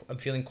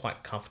feeling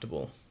quite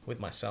comfortable with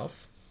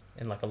myself,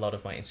 and like a lot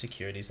of my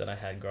insecurities that I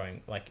had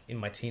growing, like, in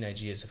my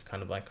teenage years, have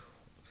kind of like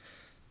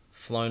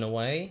flown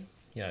away.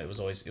 It was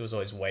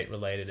always weight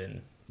related,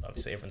 and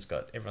obviously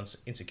everyone's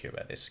insecure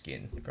about their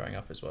skin growing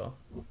up as well,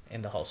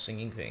 and the whole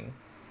singing thing.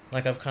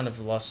 Like, I've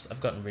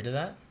gotten rid of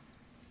that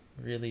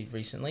really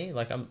recently.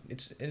 Like,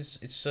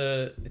 it's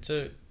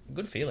a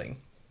good feeling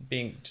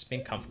being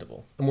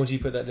comfortable. And what do you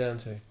put that down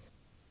to?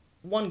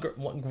 One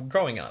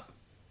growing up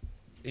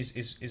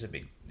is a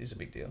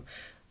big deal.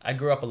 I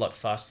grew up a lot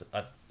faster.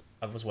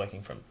 I was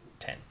working from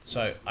 10,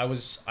 so I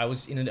was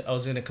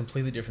in a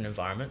completely different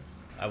environment.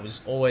 I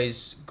was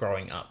always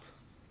growing up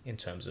in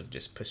terms of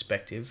just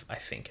perspective, I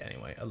think,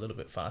 anyway, a little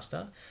bit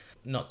faster.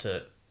 Not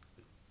to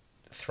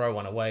throw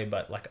one away,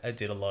 but like, I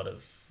did a lot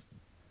of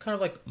kind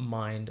of like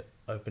mind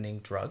opening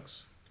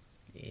drugs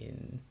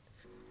in,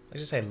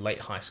 let's just say,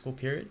 late high school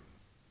period.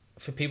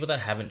 For people that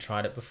haven't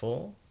tried it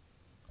before,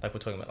 like,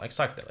 we're talking about like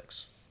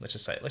psychedelics. Let's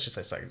just say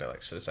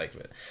psychedelics for the sake of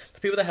it. For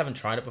people that haven't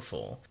tried it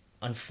before,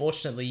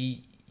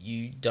 unfortunately,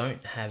 you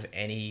don't have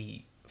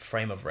any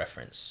frame of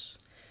reference,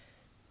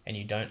 and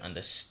you don't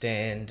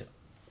understand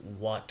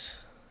what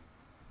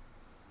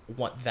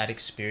what that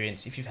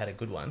experience, if you've had a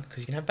good one, because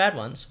you can have bad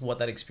ones, what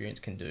that experience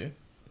can do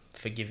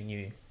for giving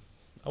you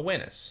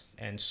awareness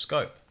and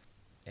scope,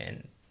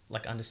 and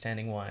like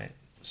understanding why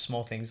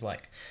small things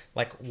like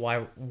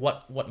why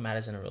what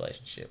matters in a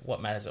relationship,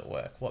 what matters at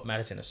work, what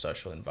matters in a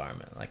social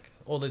environment, like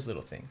all those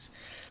little things.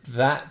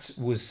 That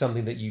was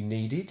something that you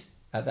needed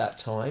at that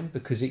time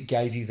because it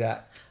gave you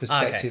that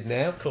perspective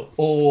now? Cool.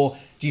 Or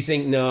do you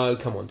think, no,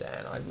 come on,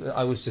 Dan,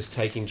 I was just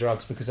taking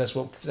drugs because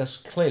that's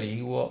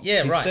clearly what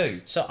kids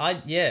do? So I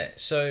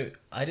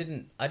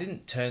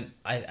didn't turn,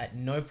 at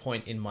no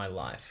point in my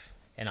life,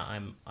 and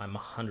I'm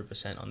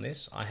 100% on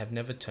this, I have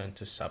never turned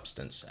to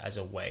substance as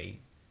a way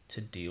to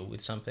deal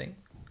with something,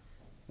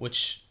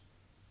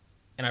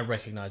 and I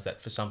recognize that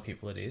for some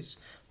people it is,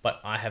 but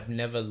I have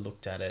never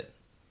looked at it,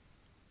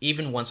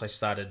 even once I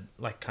started,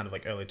 like kind of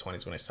like early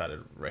 20s when I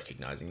started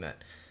recognizing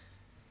that,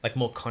 like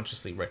more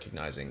consciously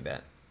recognizing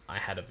that I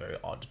had a very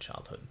odd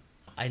childhood.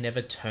 I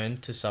never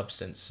turned to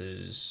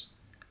substances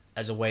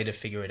as a way to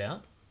figure it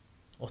out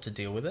or to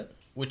deal with it,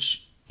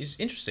 which is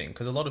interesting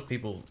because a lot of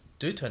people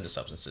do turn to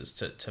substances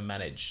to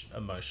manage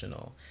emotion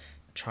or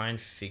try and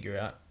figure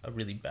out a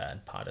really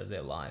bad part of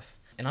their life.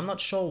 And I'm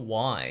not sure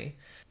why.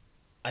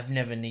 I've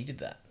never needed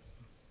that.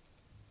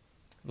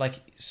 Which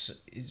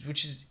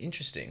is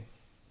interesting.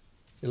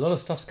 A lot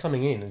of stuff's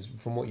coming in,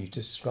 from what you've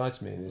described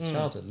to me in your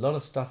childhood. A lot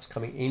of stuff's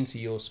coming into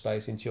your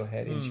space, into your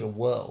head, into your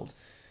world.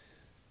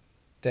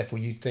 Therefore,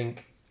 you'd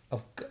think,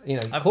 of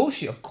course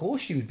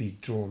you would be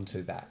drawn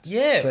to that.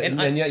 Yeah, but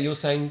and yet you're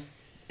saying,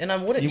 and I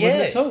wouldn't. You Yeah,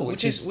 wouldn't at all,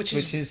 which is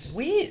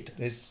weird.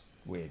 It's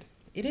weird.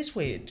 It is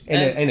weird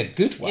in a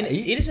good way.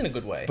 It is in a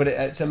good way. But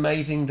it's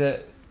amazing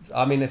that,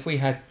 I mean, if we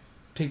had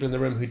people in the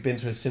room who'd been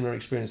through a similar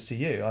experience to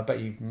you, I bet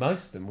you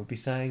most of them would be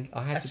saying,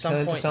 I had to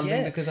turn to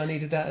something because I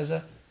needed that as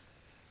a...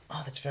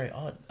 Oh, that's very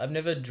odd. I've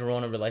never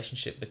drawn a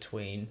relationship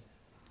between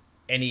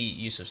any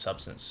use of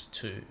substance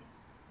to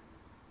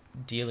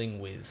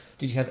dealing with...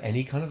 Did you have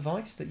any kind of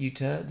vice that you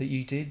turned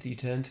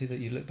to, that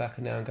you look back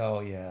and now and go, oh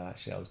yeah,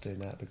 actually I was doing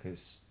that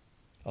because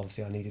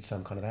obviously I needed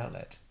some kind of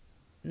outlet?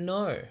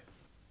 No.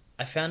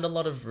 I found a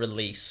lot of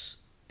release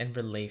and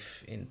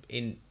relief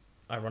in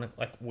ironic,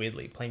 like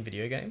weirdly, playing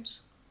video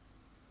games.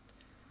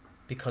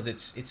 Because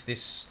it's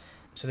this...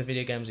 So the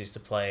video games I used to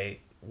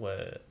play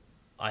were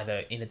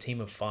either in a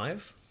team of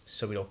 5,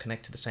 so we'd all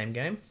connect to the same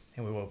game,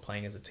 and we were all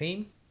playing as a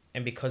team.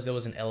 And because there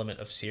was an element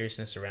of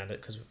seriousness around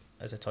it, because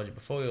as I told you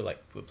before, we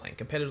were playing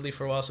competitively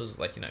for a while, so it was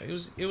like,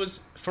 it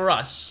was for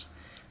us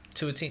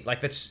to a team,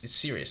 like it's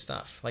serious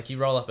stuff. Like you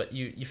roll up at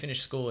you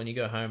finish school and you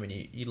go home and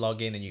you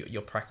log in and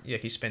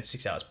you spend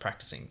 6 hours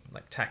practicing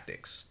like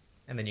tactics,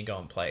 and then you go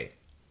and play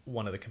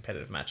one of the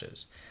competitive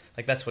matches.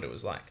 Like that's what it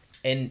was like.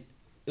 And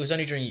it was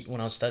only when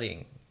I was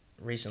studying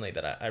recently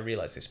that I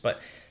realized this, but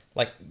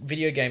like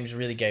video games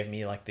really gave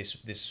me like this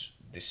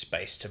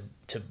space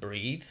to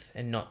breathe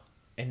and not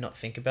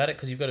think about it,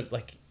 because you've got to,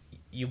 like,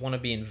 you want to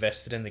be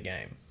invested in the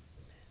game,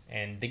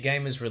 and the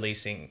game is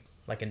releasing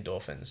like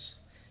endorphins,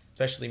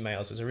 especially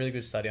males. There's a really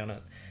good study on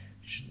it.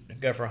 You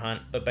should go for a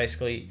hunt. But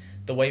basically,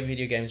 the way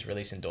video games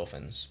release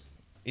endorphins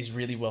is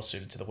really well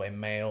suited to the way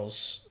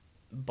males'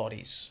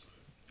 bodies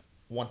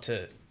want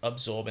to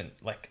absorb and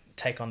like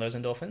take on those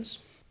endorphins.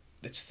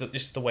 It's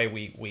just the way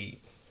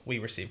we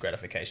receive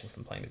gratification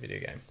from playing the video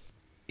game.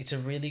 It's a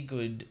really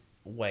good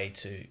way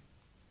to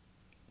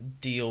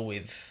deal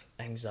with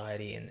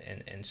anxiety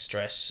and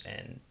stress,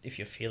 and if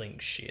you're feeling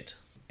shit.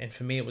 And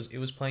for me, it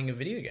was playing a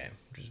video game,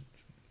 which is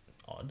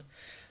odd.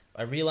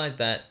 I realized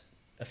that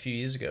a few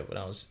years ago when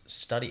I was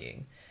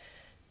studying,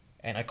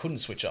 and I couldn't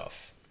switch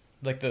off.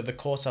 Like the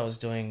course I was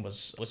doing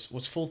was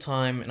full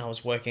time, and I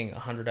was working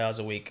 100 hours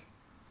a week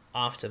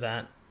after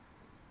that.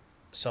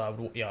 So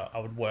I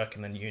would work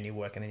and then uni,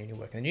 work and then uni,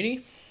 work and then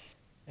uni.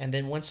 And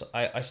then once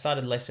I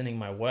started lessening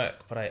my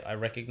work, but I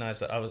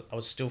recognized that I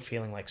was still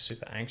feeling like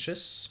super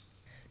anxious,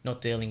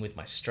 not dealing with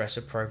my stress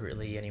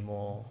appropriately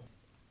anymore.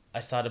 I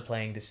started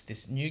playing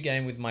this new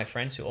game with my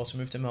friends who also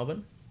moved to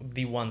Melbourne.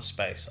 The one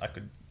space I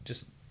could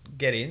just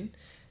get in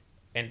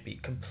and be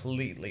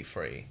completely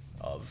free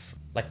of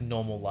like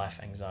normal life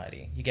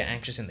anxiety. You get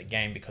anxious in the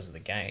game because of the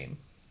game,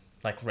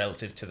 like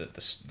relative to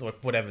the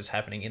whatever's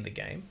happening in the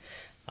game,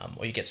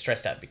 or you get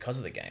stressed out because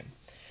of the game.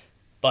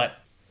 But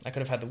I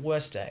could have had the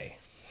worst day,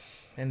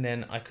 and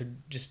then I could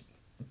just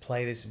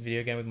play this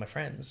video game with my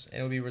friends and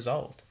it would be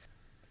resolved.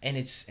 And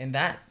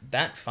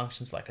that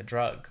functions like a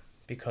drug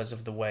because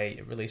of the way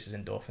it releases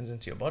endorphins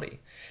into your body.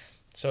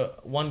 So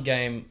one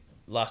game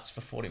lasts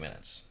for 40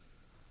 minutes.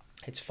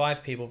 It's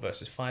 5 people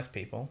versus 5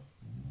 people.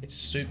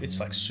 It's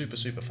like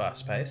super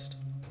fast paced.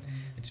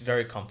 It's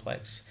very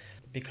complex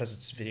because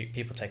it's video.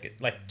 People take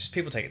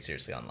it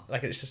seriously online.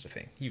 Like it's just a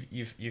thing.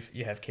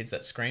 You have kids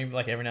that scream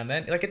like every now and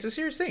then. Like it's a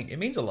serious thing. It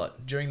means a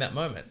lot during that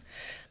moment.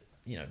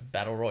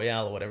 Battle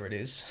royale or whatever it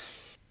is,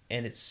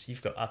 and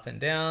you've got up and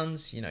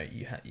downs.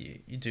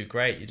 You do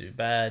great, you do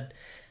bad,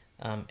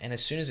 and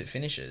as soon as it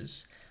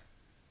finishes,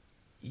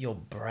 your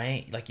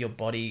brain, like your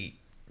body,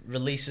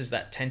 releases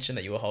that tension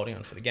that you were holding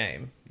on for the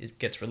game. It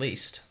gets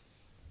released,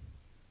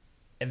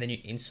 and then you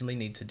instantly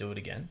need to do it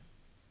again,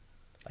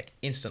 like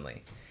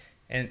instantly.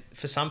 And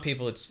for some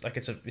people, it's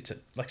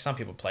like some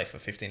people play for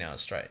 15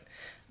 hours straight.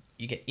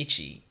 You get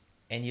itchy,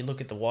 and you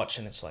look at the watch,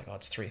 and it's like, oh,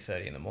 it's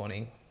 3:30 in the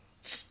morning.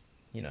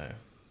 You know,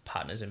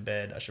 partner's in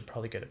bed. I should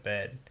probably go to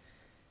bed.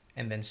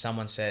 And then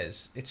someone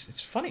says,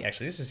 it's funny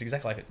actually. This is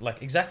exactly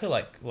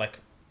like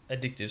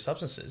addictive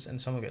substances.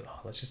 And someone goes, oh,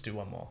 let's just do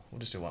one more. We'll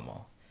just do one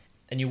more.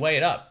 And you weigh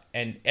it up,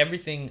 and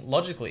everything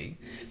logically,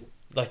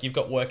 like you've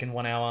got work in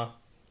 1 hour.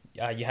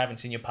 You haven't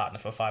seen your partner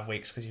for 5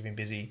 weeks because you've been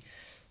busy.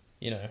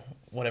 You know,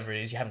 whatever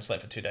it is, you haven't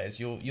slept for 2 days.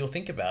 You'll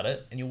think about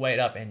it, and you'll weigh it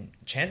up, and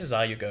chances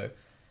are you go,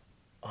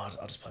 oh,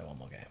 I'll just play one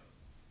more game.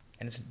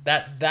 And it's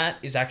that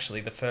is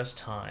actually the first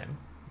time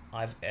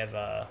I've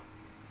ever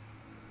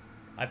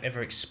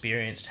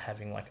experienced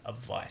having like a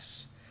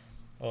vice,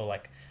 or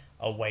like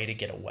a way to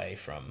get away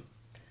from,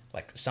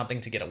 like something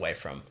to get away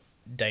from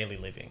daily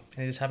living.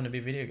 And it just happened to be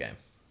a video game.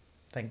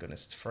 Thank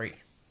goodness it's free.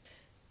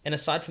 And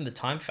aside from the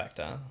time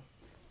factor,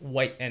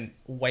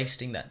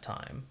 wasting that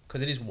time,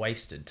 because it is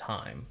wasted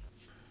time.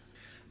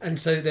 And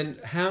so then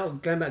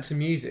going back to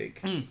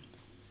music,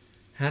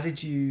 how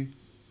did you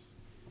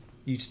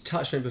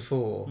touched on it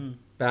before,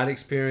 bad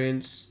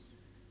experience,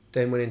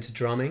 then went into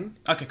drumming?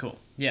 Okay, cool.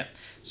 Yeah.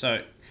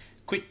 So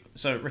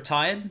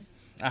retired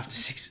after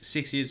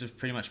six years of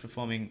pretty much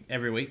performing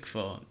every week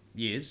for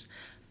years.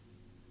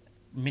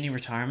 Mini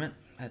retirement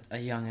at a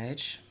young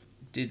age.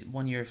 Did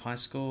 1 year of high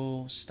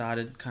school,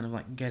 started kind of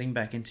like getting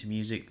back into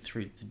music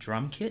through the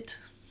drum kit.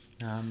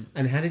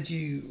 And how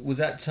was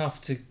that tough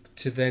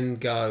to then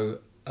go,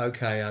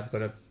 okay, I've got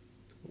to,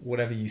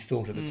 whatever you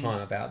thought at the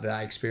time about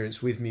that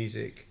experience with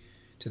music,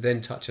 to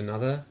then touch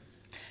another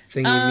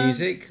thing with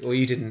music, or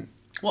you didn't?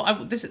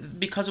 Well,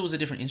 because it was a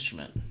different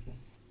instrument.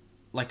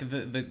 Like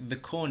the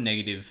core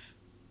negative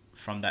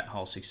from that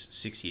whole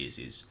six years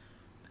is,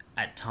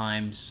 at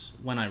times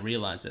when I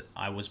realized that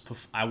I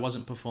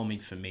wasn't performing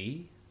for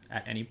me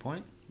at any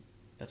point.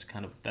 That's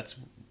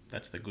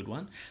the good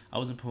one. I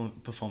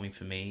wasn't performing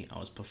for me. I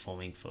was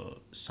performing for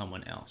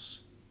someone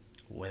else,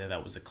 whether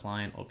that was the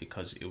client or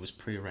because it was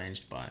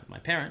prearranged by my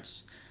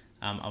parents.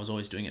 I was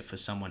always doing it for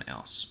someone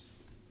else.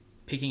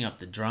 Picking up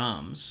the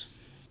drums,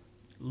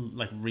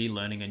 like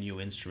relearning a new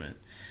instrument,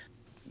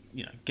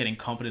 you know, getting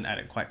competent at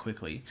it quite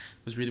quickly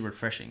was really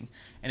refreshing,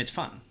 and it's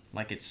fun.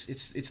 Like it's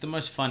the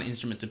most fun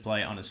instrument to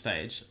play on a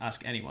stage.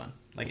 Ask anyone.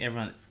 Like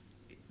everyone,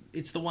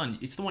 it's the one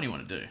you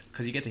want to do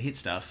because you get to hit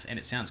stuff and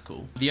it sounds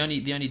cool. The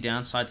only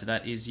downside to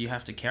that is you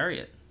have to carry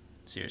it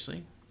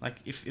seriously. Like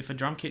if a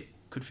drum kit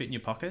could fit in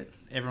your pocket,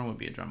 everyone would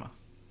be a drummer.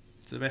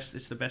 It's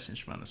the best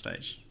instrument on the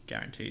stage,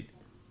 guaranteed.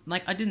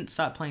 Like I didn't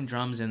start playing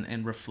drums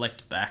and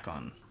reflect back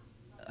on,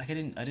 like I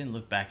didn't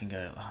look back and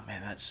go, oh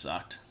man, that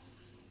sucked.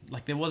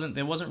 Like there wasn't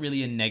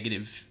really a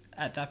negative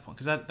at that point,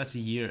 because that's a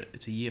year.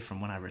 It's a year from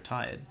when I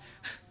retired.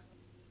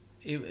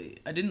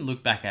 I didn't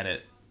look back at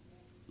it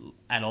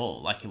at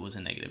all like it was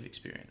a negative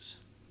experience,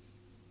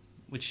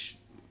 which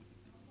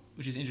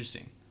is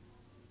interesting.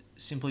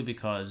 Simply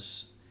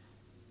because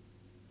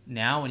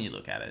now when you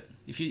look at it,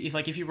 if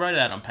you write it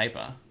out on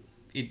paper,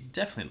 it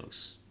definitely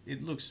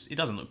it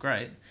doesn't look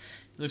great.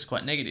 It looks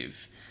quite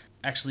negative.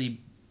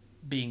 Actually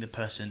being the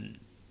person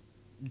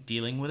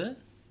dealing with it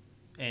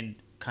and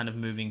kind of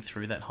moving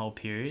through that whole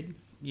period,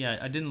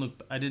 there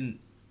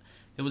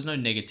was no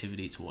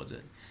negativity towards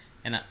it,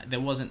 and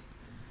there wasn't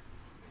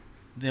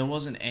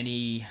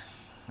any,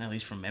 at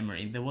least from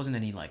memory, there wasn't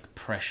any like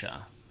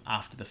pressure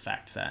after the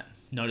fact, that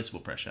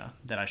noticeable pressure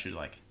that I should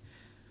like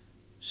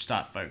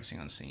start focusing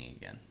on singing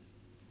again.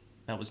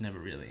 That was never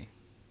really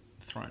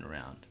thrown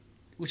around,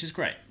 which is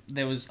great.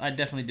 I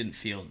definitely didn't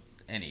feel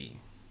any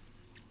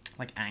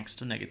like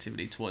angst or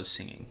negativity towards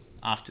singing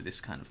after this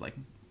kind of like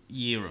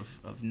year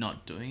of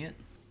not doing it.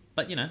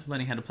 But, you know,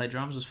 learning how to play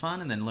drums was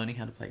fun, and then learning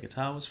how to play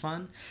guitar was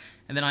fun.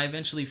 And then I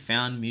eventually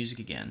found music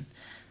again,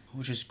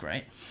 which was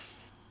great,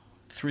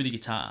 through the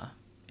guitar.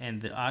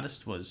 And the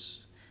artist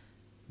was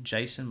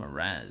Jason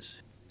Mraz.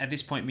 At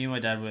this point, me and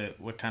my dad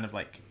were kind of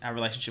like, our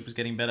relationship was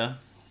getting better.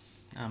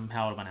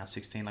 How old am I now?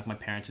 16. Like, my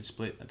parents had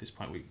split. At this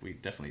point, we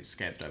definitely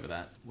skated over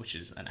that, which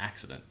is an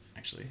accident,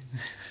 actually.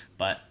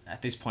 But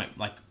at this point,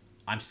 like,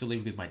 I'm still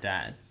living with my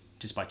dad,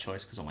 just by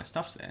choice, because all my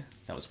stuff's there.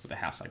 That was the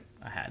house I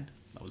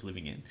was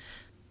living in.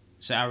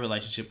 So our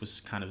relationship was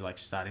kind of like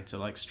starting to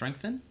like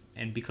strengthen.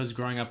 And because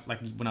growing up, like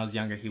when I was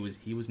younger, he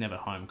was never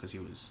home because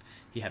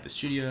he had the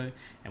studio,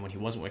 and when he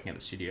wasn't working at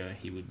the studio,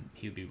 he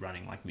would be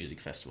running like music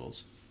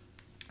festivals.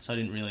 So I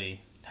didn't really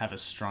have a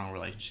strong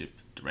relationship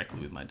directly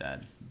with my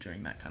dad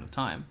during that kind of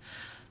time.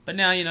 But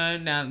now, you know,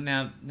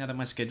 now that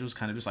my schedule's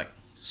kind of just like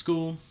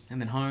school and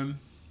then home,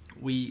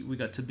 we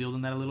got to build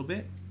on that a little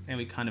bit, and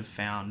we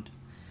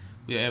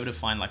were able to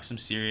find like some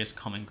serious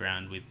common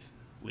ground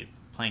with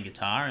playing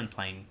guitar and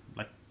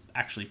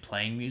actually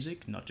playing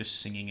music, not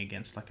just singing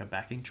against like a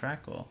backing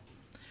track or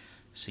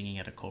singing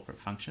at a corporate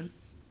function.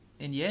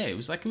 And yeah, it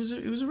was a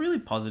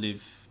really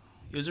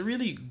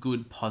really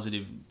good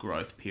positive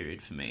growth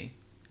period for me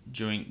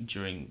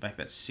during like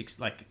that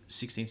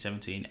 16,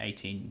 17,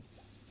 18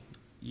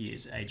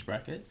 years age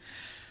bracket.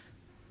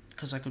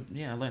 because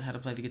I learned how to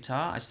play the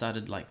guitar. I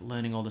started like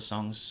learning all the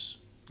songs,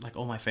 like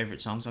all my favorite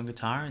songs on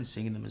guitar and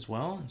singing them as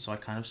well. And so I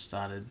kind of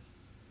started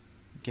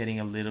getting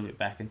a little bit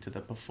back into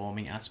the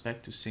performing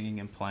aspect of singing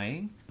and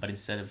playing. But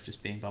instead of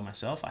just being by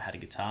myself, I had a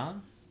guitar,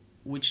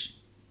 which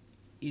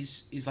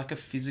is like a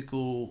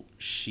physical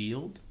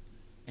shield,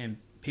 and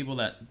people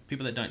that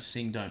don't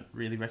sing don't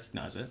really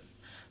recognize it.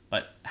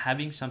 But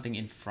having something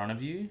in front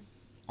of you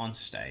on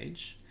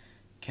stage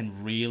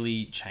can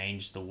really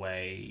change the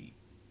way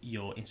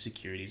your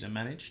insecurities are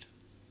managed.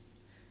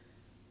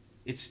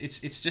 It's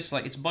just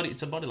like it's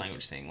a body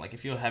language thing. Like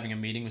if you're having a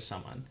meeting with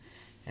someone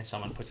and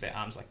someone puts their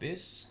arms like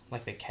this,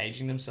 like they're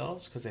caging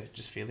themselves because they're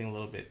just feeling a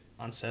little bit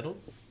unsettled.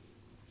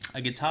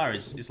 A guitar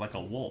is like a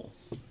wall.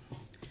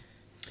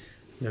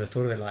 Never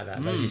thought of it like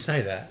that, but as you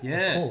say that,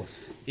 yeah, of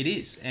course. It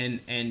is.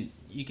 And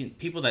you can,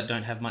 people that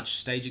don't have much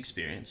stage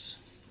experience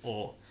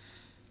or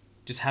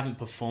just haven't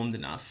performed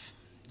enough,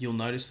 you'll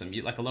notice them.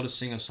 Like a lot of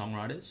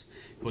singer-songwriters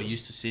who are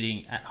used to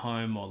sitting at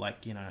home or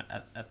like, you know,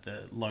 at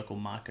the local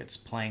markets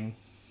playing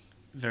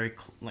very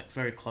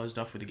closed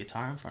off with a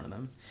guitar in front of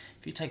them.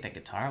 If you take that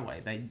guitar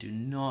away, they do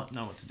not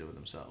know what to do with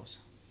themselves.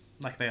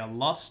 Like they are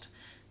lost,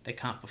 they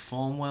can't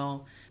perform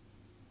well,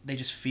 they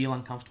just feel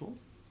uncomfortable.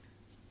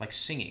 Like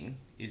singing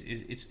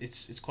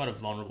it's quite a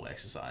vulnerable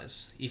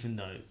exercise, even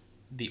though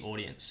the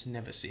audience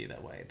never see it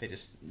that way. They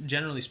just,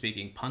 generally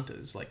speaking,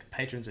 punters, like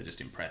patrons, are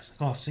just impressed.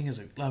 Oh, singers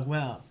are like,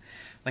 wow,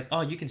 like,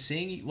 oh, you can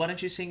sing, why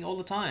don't you sing all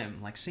the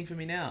time? Like, sing for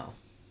me now.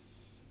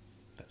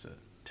 That's a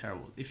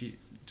terrible, if you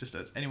just,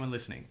 as anyone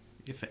listening,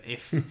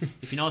 if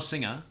you know a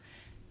singer,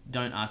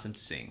 don't ask them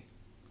to sing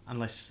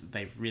unless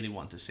they really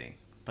want to sing,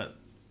 but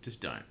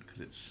just don't,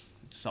 because it's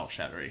soul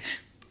shattering.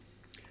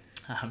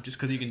 Just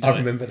because you can do it. I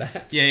remember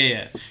that.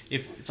 Yeah.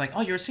 If it's like,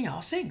 oh, you're a singer,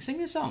 I'll sing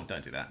me a song.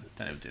 Don't do that.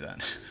 Don't ever do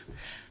that.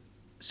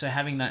 So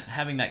having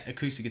that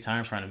acoustic guitar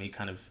in front of me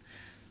kind of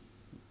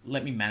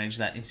let me manage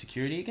that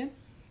insecurity again,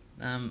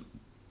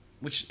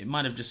 which it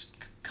might have just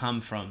come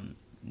from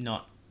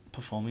not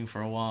performing for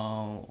a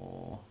while,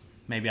 or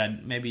maybe I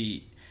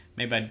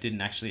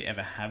didn't actually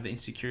ever have the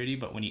insecurity,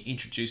 but when you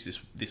introduce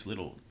this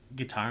little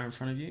guitar in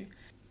front of you,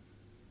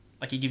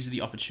 like it gives you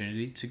the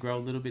opportunity to grow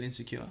a little bit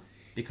insecure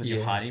because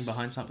you're hiding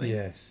behind something.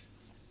 Yes.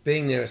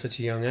 Being there at such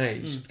a young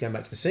age, going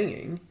back to the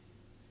singing,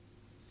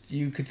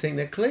 you could think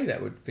that clearly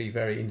that would be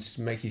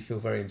make you feel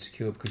very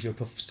insecure because you're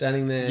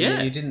standing there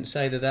and you didn't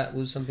say that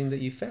was something that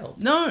you felt.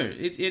 No,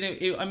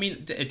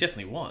 it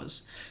definitely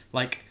was.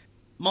 Like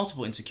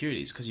multiple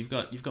insecurities, because you've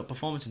got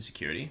performance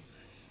insecurity,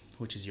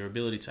 which is your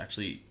ability to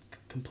actually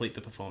complete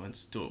the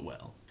performance, do it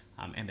well,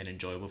 and then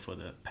enjoyable for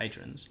the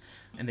patrons.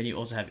 And then you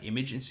also have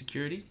image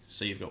insecurity.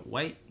 So you've got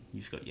weight,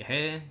 you've got your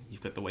hair,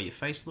 you've got the way your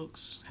face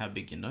looks, how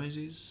big your nose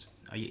is,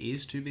 are your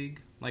ears too big?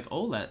 Like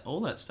all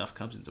that stuff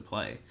comes into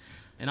play.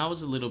 And I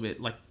was a little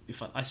bit like,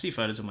 if I see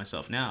photos of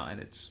myself now,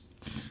 and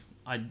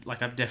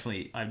I've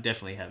definitely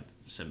have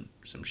some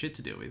shit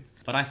to deal with.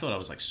 But I thought I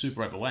was like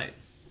super overweight,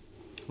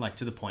 like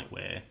to the point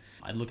where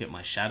I'd look at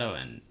my shadow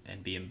and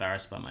be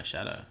embarrassed by my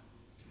shadow,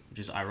 which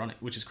is ironic,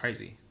 which is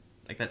crazy.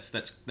 Like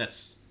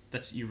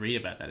that's you read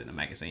about that in a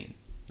magazine,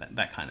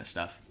 that kind of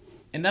stuff.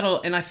 And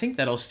I think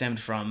that all stemmed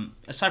from,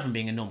 aside from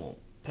being a normal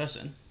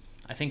person,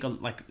 I think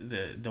like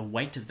the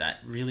weight of that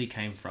really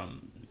came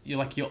from,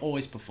 you're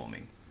always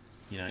performing.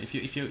 You know, if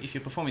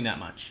you're performing that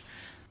much,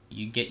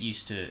 you get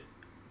used to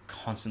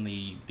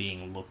constantly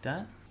being looked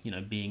at, you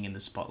know, being in the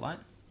spotlight.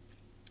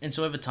 And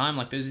so over time,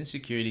 like those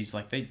insecurities,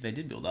 like they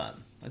did build up.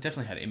 I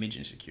definitely had image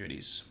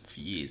insecurities for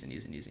years and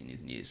years and years and years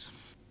and years.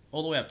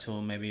 All the way up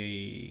till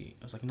maybe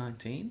I was like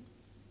 19.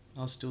 I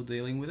was still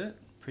dealing with it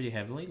pretty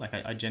heavily. Like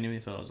I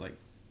genuinely thought I was like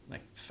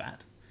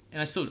fat.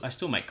 And I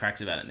still make cracks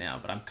about it now,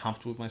 but I'm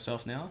comfortable with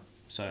myself now.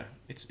 So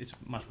it's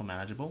much more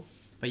manageable.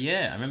 But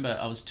yeah, I remember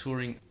I was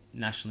touring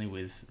nationally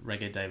with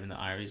Reggae Dave and the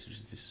Iries, which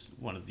is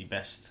one of the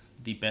best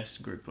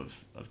group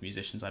of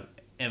musicians I've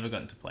ever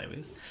gotten to play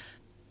with.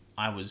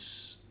 I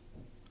was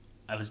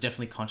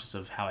definitely conscious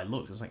of how I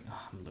looked. I was like,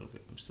 oh, I'm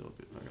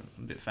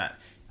a bit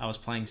fat. I was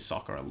playing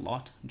soccer a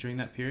lot during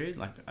that period.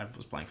 Like I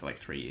was playing for like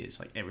 3 years,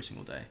 like every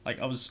single day. Like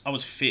I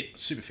was fit,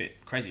 super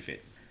fit, crazy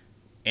fit.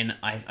 And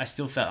I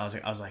still felt I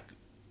was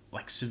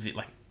like severe,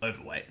 like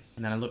overweight.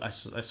 And then I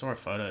saw a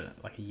photo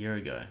like a year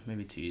ago,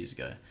 maybe 2 years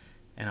ago,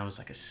 and I was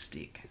like a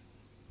stick.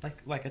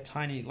 Like a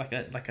tiny, like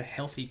a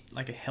healthy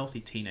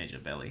teenager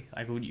belly.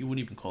 You wouldn't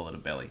even call it a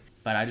belly.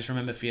 But I just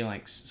remember feeling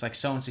like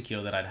so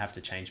insecure that I'd have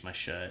to change my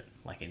shirt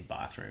like in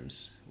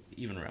bathrooms,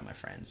 even around my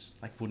friends.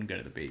 Like wouldn't go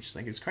to the beach.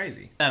 Like it's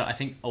crazy. I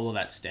think all of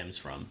that stems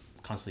from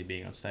constantly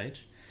being on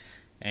stage,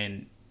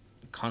 and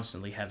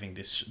constantly having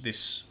this,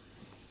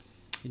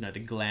 you know, the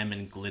glam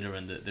and glitter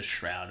and the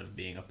shroud of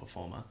being a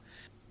performer.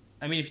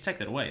 I mean, if you take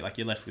that away, like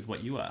you're left with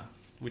what you are,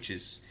 which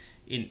is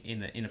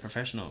in a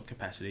professional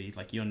capacity.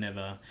 Like you are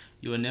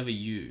never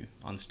you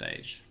on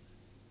stage.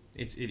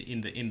 It's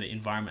in the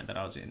environment that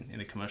I was in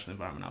the commercial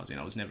environment I was in.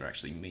 I was never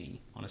actually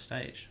me on a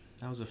stage.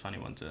 That was a funny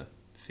one to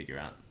figure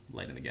out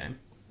late in the game.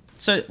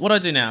 So what I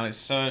do now is,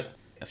 so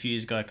a few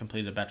years ago I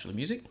completed a Bachelor of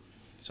Music,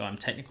 So I'm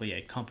technically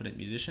a competent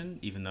musician,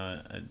 even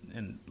though,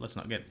 and let's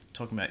not get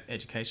talking about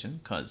education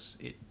because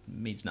it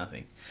means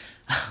nothing.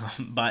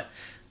 But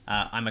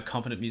I'm a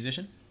competent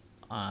musician.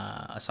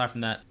 Aside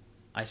from that,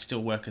 I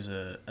still work as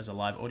a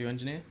live audio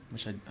engineer,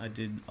 which I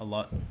did a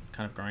lot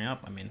kind of growing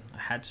up. I mean, I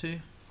had to.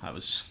 I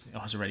was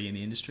already in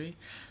the industry.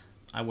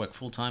 I work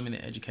full time in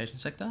the education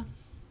sector.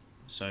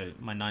 So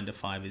my 9 to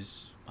 5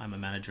 is I'm a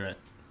manager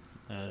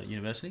at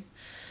university.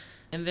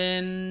 And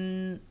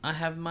then I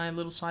have my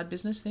little side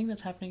business thing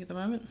that's happening at the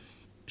moment.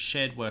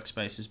 Shared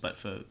workspaces, but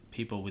for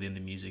people within the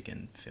music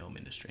and film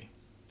industry.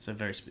 So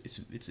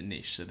it's a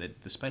niche. So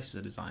that the spaces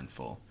are designed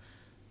for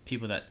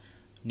people that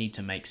need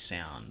to make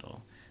sound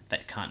or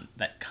that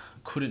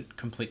couldn't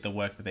complete the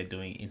work that they're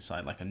doing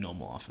inside like a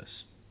normal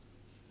office.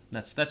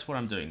 That's what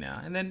I'm doing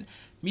now. And then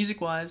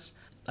music-wise,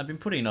 I've been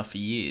putting it off for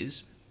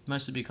years,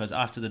 mostly because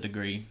after the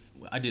degree,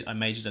 I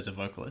majored as a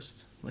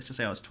vocalist. Let's just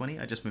say I was 20.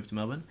 I just moved to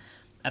Melbourne.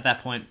 At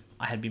that point,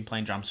 I had been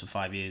playing drums for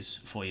 4 years,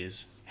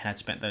 and I'd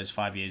spent those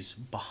 5 years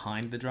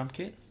behind the drum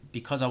kit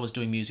because I was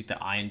doing music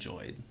that I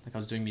enjoyed. Like I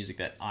was doing music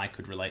that I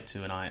could relate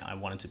to and I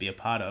wanted to be a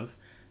part of,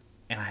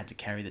 and I had to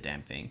carry the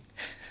damn thing.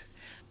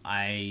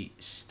 I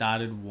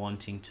started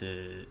wanting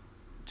to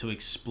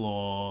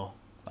explore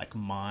like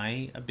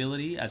my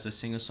ability as a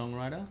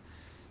singer-songwriter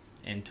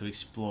and to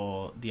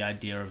explore the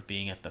idea of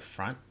being at the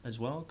front as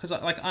well, because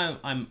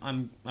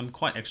I'm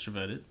quite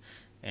extroverted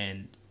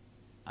and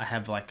I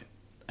have like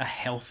a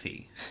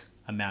healthy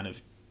amount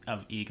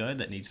of ego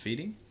that needs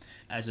feeding.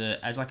 As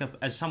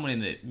someone in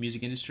the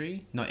music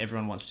industry, not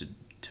everyone wants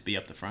to be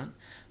up the front,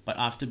 but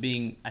after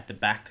being at the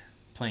back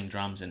playing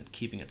drums and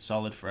keeping it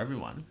solid for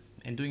everyone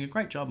and doing a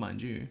great job,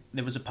 mind you,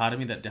 there was a part of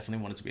me that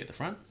definitely wanted to be at the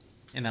front,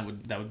 and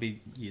that would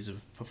be years of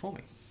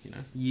performing,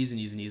 years and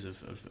years and years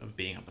of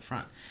being up the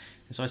front.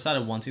 And so I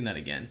started wanting that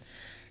again.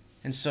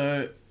 And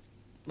so,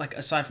 like,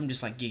 aside from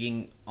just like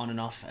gigging on and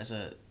off as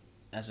a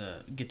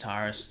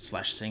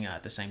guitarist / singer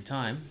at the same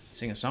time,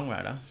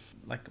 singer-songwriter,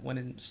 like went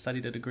and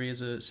studied a degree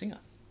as a singer.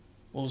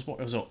 Well,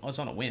 I was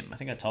on a whim. I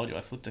think I told you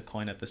I flipped a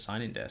coin at the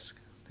sign-in desk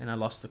and I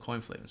lost the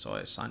coin flip, and so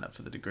I signed up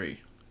for the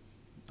degree.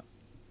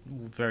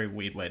 Very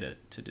weird way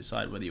to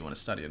decide whether you want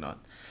to study or not,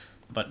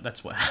 but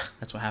that's what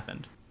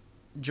happened.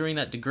 During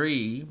that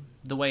degree,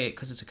 the way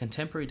because it's a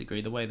contemporary degree,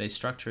 the way they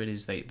structure it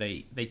is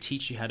they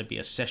teach you how to be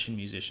a session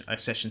musician, a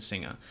session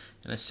singer,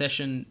 and a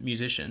session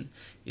musician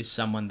is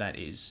someone that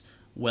is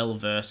well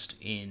versed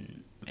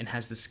in and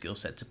has the skill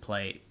set to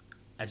play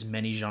as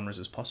many genres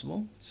as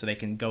possible. So they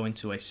can go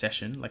into a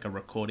session, like a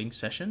recording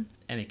session,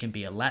 and it can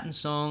be a Latin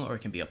song or it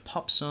can be a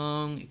pop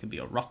song, it can be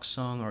a rock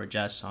song or a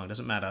jazz song, it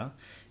doesn't matter.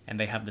 And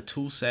they have the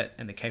tool set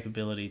and the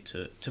capability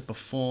to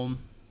perform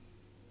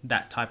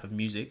that type of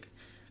music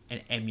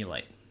and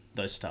emulate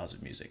those styles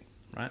of music,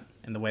 right?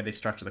 And the way they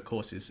structure the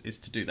course is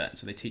to do that.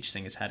 So they teach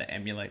singers how to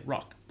emulate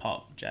rock,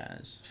 pop,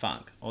 jazz,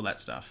 funk, all that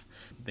stuff.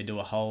 They do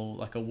a whole,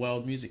 like a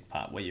world music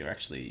part where you're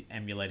actually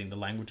emulating the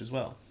language as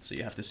well. So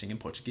you have to sing in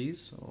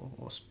Portuguese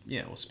or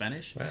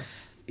Spanish. Wow.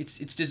 It's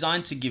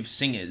designed to give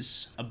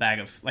singers a bag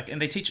of, like,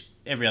 and they teach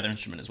every other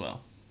instrument as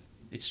well.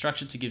 It's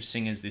structured to give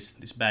singers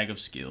this bag of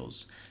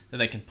skills that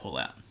they can pull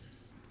out.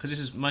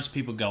 Because most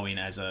people go in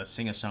as a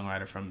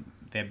singer-songwriter from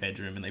their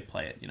bedroom and they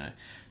play it,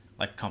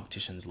 like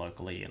competitions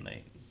locally, and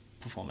they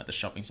perform at the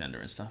shopping centre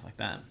and stuff like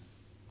that.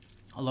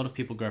 A lot of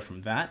people go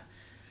from that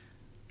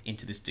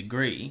into this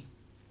degree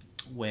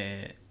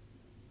where,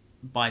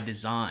 by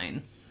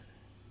design,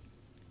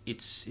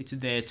 it's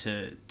there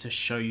to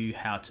show you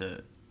how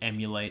to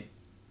emulate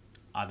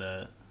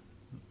other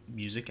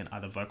music and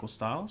other vocal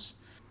styles.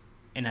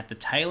 And at the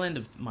tail end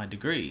of my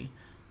degree,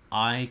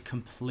 I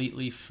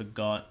completely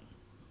forgot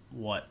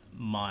what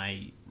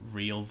my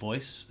real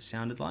voice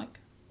sounded like,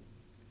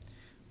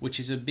 which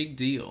is a big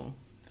deal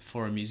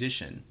for a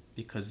musician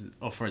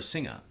or for a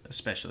singer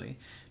especially,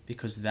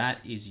 because that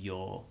is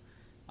your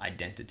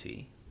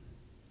identity.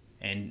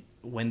 And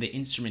when the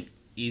instrument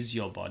is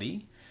your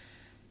body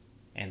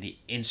and the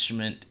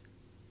instrument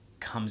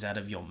comes out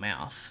of your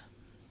mouth,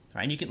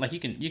 right? And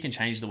you can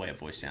change the way a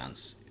voice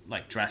sounds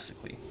like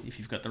drastically if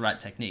you've got the right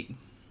technique.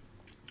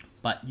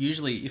 But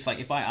usually if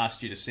I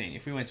asked you to sing,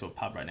 if we went to a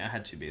pub right now, I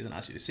had 2 beers and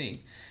asked you to sing,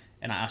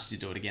 and I asked you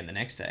to do it again the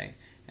next day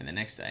and the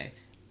next day,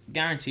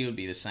 guarantee it would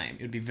be the same.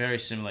 It would be very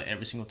similar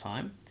every single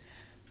time.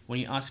 When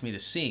you ask me to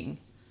sing,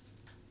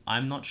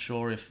 I'm not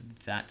sure if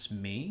that's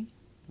me,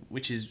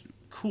 which is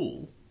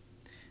cool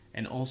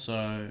and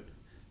also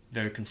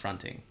very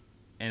confronting.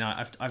 And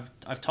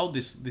I've told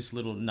this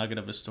little nugget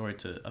of a story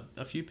to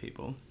a few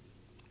people,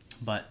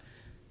 but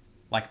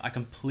like I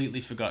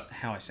completely forgot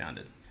how I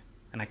sounded,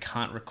 and I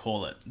can't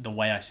recall it the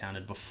way I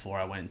sounded before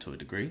I went to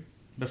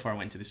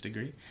this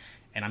degree,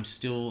 and I'm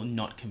still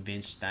not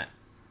convinced that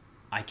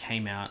I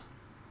came out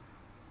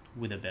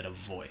with a better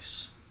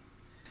voice.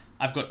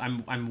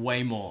 I'm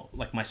way more,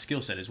 like, my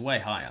skill set is way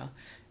higher,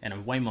 and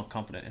I'm way more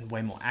competent and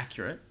way more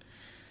accurate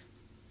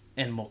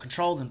and more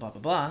controlled and blah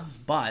blah blah.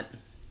 But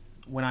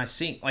when I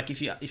sing, like,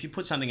 if you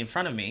put something in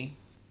front of me,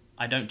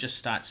 I don't just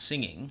start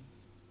singing.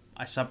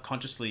 I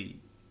subconsciously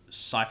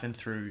siphon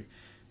through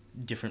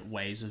different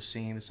ways of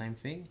singing the same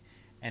thing,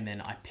 and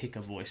then I pick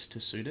a voice to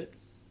suit it,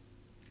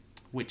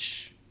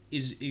 which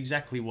is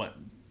exactly what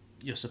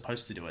you're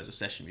supposed to do as a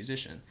session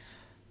musician.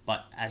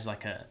 But as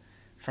like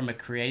from a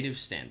creative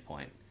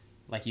standpoint,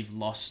 like you've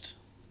lost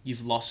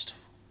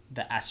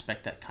the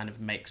aspect that kind of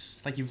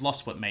makes, like you've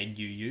lost what made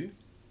you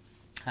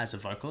as a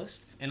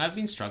vocalist. And I've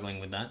been struggling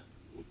with that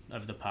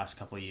over the past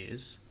couple of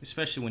years,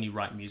 especially when you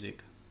write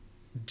music.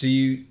 Do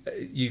you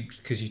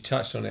because you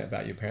touched on it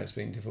about your parents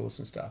being divorced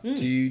and stuff, are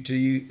you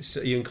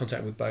in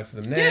contact with both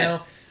of them now? Yeah.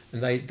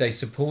 And they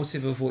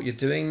supportive of what you're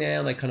doing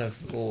now? They kind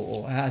of,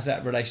 or has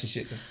that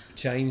relationship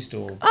changed?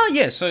 Or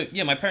Yeah, so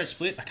yeah, my parents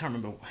split. I can't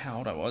remember how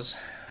old I was.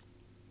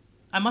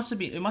 It must have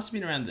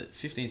been around the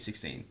 15,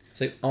 16.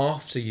 So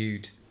after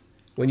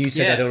when you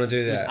said I don't want to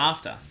do that, it was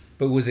after.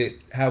 But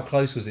how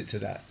close was it to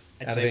that?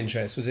 I'd out of say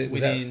interest, was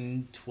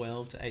within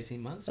 12 to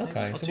 18 months? Maybe?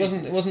 Okay, Or so two.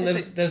 it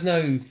wasn't. There was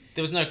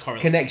no correlation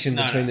connection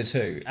between the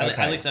two.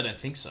 Okay. At least I don't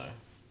think so.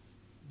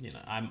 You know,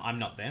 I'm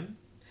not them,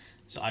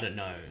 so I don't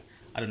know.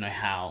 I don't know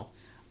how.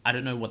 I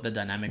don't know what the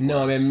dynamic was.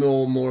 No, I mean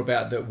more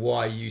about that.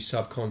 Why you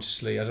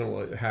subconsciously? I don't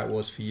know how it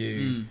was for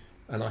you.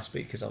 And I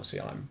speak because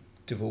obviously I'm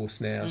divorced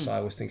now, so I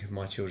always think of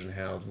my children,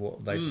 how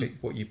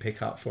what you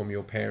pick up from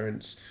your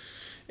parents.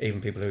 Even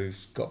people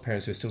who've got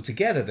parents who are still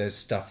together, there's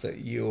stuff that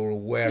you're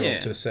aware of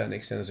to a certain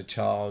extent as a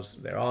child.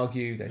 They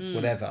argue,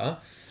 whatever,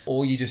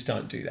 or you just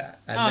don't do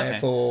that, and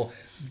therefore,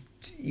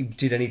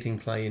 did anything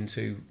play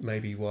into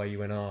maybe why you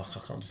went, I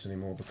can't do this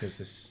anymore because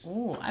this?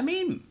 Oh, I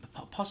mean,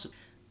 possibly.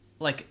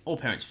 Like all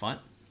parents fight,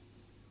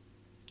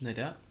 no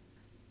doubt,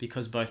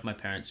 because both my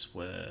parents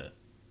were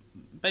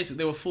basically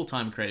they were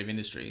full-time creative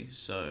industry,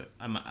 so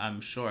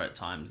I'm sure at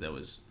times there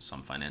was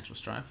some financial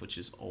strife, which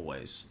is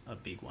always a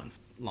big one.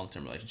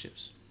 Long-term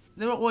relationships.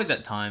 There were always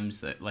at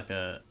times that like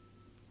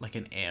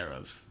an air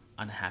of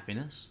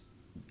unhappiness.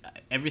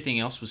 Everything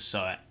else was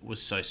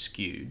so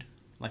skewed.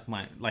 Like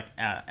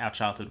our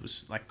childhood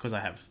was like, because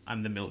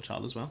I'm the middle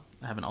child as well.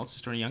 I have an older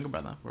sister and a younger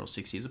brother. We're all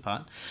 6 years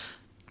apart.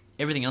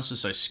 Everything else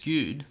was so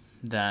skewed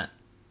that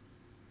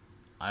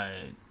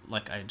I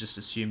just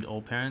assumed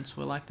all parents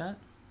were like that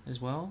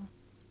as well.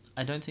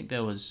 I don't think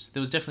there was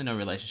definitely no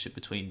relationship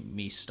between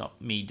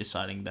me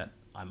deciding that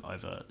I'm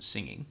over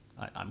singing,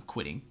 I'm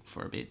quitting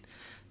for a bit,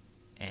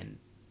 and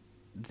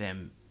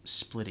them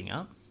splitting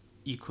up.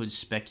 You could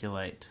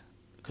speculate,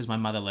 because my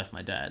mother left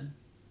my dad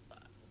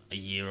a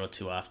year or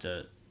two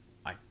after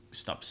I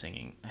stopped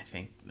singing. I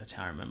think that's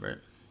how I remember it.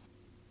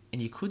 And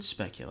you could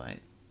speculate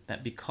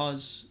that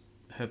because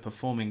her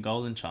performing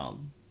golden child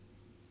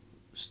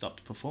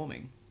stopped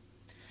performing,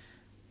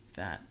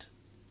 that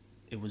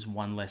it was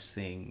one less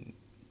thing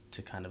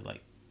to kind of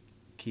like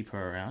keep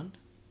her around.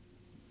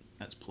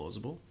 That's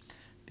plausible.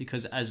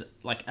 Because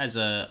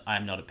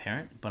I'm not a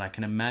parent, but I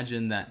can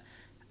imagine that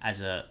as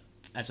a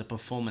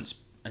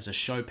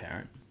show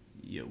parent,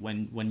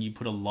 when you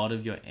put a lot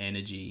of your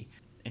energy,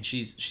 and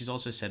she's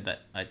also said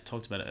that, I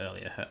talked about it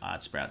earlier, her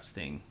Art Sprouts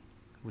thing,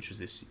 which was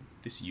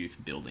this youth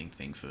building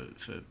thing for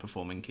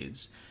performing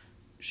kids.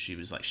 She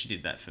was like, she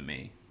did that for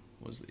me,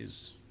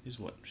 is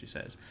what she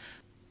says.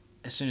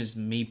 As soon as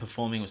me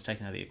performing was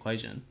taken out of the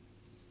equation,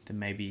 then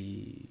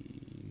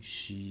maybe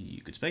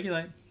you could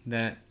speculate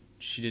that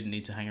she didn't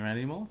need to hang around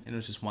anymore, and it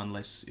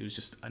was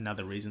just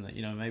another reason that,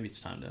 maybe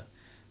it's time to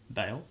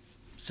bail.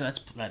 So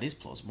that is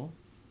plausible.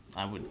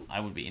 I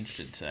would be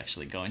interested to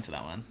actually go into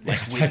that one.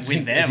 Like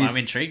with them, I'm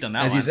intrigued on that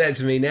one. As you said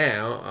to me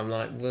now, I'm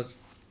like, well, it's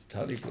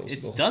totally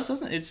plausible. It does,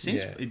 doesn't it?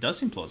 It does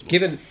seem plausible.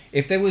 Given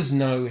if there was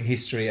no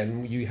history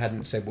and you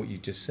hadn't said what you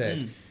just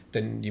said,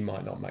 then you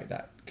might not make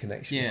that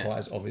connection quite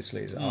as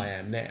obviously as I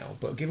am now.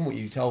 But given what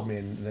you told me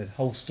and the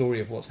whole story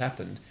of what's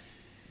happened,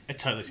 it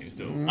totally seems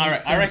doable.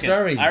 I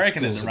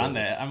reckon there's a run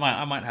there. I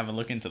might have a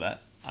look into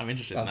that. I'm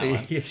interested in that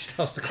one. You should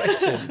ask the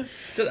question.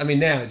 I mean,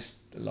 now it's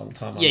a long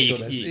time. I'm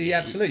sure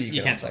absolutely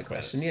you can answer that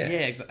question. Yeah,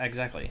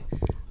 exactly.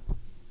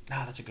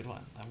 That's a good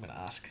one. I'm going to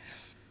ask.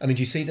 I mean,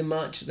 do you see them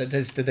much? Did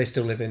they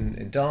still live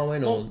in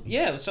Darwin? Or? Well,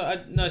 yeah.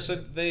 So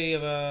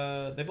they've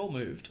all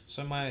moved.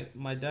 So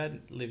my dad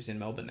lives in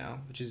Melbourne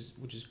now, which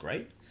is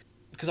great.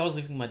 Because I was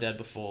living with my dad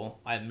before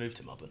I had moved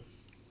to Melbourne.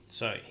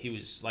 So he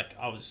was like,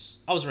 I was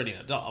already an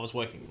adult. I was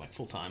working like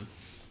full time.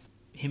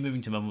 Him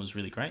moving to Melbourne was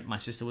really great. My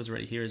sister was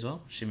already here as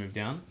well. She moved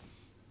down.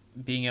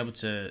 Being able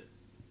to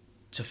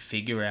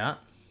figure out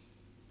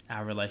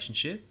our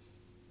relationship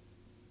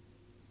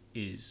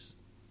is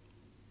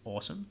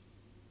awesome,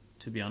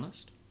 to be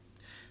honest.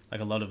 Like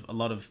a lot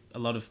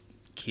of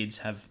kids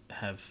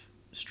have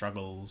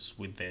struggles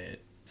with their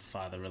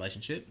father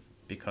relationship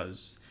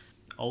because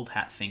old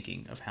hat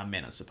thinking of how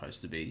men are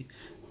supposed to be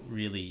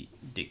really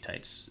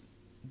dictates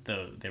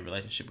their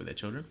relationship with their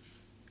children.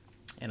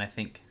 And I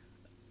think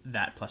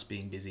that plus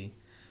being busy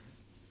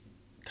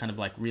kind of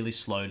like really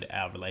slowed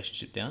our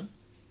relationship down.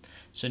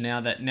 So now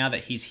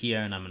that he's here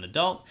and I'm an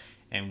adult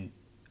and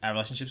our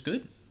relationship's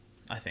good,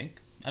 I think.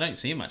 I don't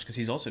see him much because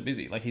he's also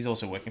busy. Like he's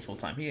also working full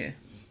time here.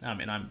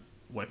 And I'm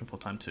working full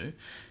time too.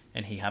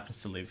 And he happens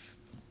to live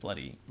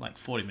bloody like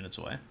 40 minutes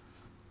away.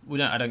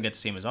 I don't get to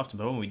see him as often,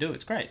 but when we do,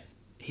 it's great.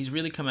 he's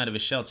really come out of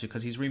his shell too,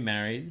 because he's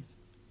remarried,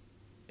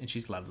 and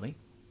she's lovely.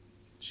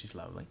 She's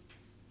lovely.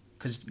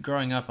 Because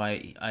growing up,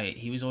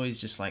 he was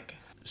always just like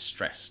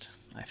stressed,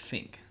 I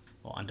think,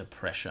 or under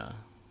pressure,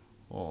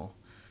 or,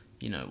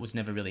 you know, was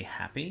never really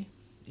happy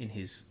in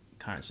his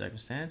current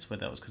circumstance,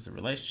 whether that was because of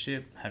the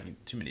relationship, having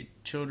too many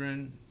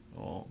children,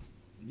 or,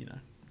 you know,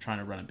 trying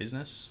to run a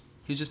business.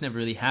 He was just never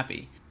really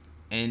happy.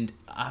 And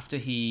after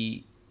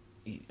he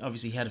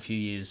obviously had a few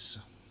years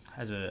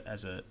as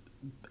a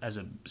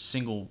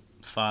single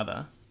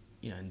father,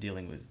 you know, and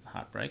dealing with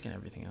heartbreak and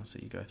everything else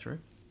that you go through.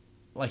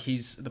 Like,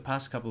 he's, the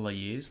past couple of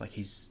years, like,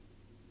 it's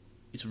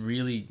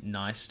really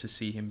nice to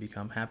see him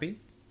become happy.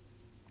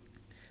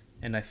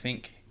 And I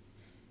think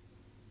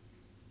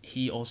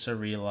he also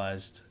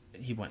realized,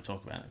 he won't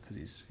talk about it because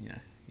he's, you know,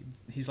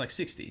 he's like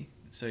 60,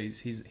 so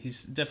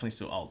he's definitely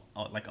still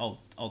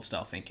old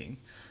style thinking.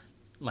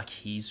 Like,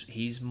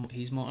 he's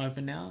more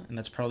open now, and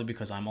that's probably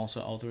because I'm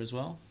also older as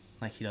well.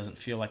 Like, he doesn't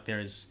feel like there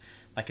is,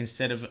 like,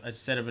 instead of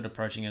it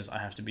approaching as I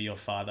have to be your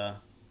father,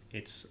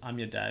 it's I'm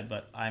your dad,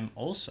 but I'm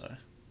also,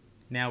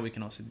 now we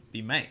can also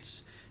be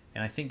mates.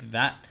 And I think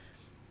that,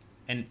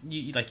 and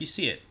you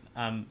see it.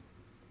 I'm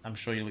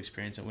sure you'll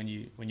experience it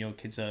when your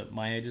kids are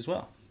my age as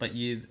well. But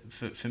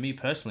for me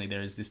personally,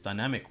 there is this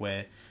dynamic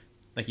where,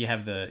 like, you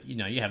have the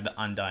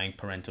undying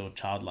parental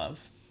child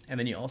love, and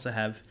then you also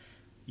have,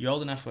 you're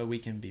old enough where we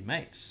can be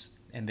mates,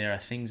 and there are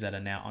things that are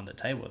now on the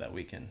table that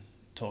we can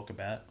talk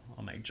about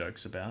or make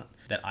jokes about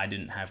that I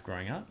didn't have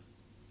growing up.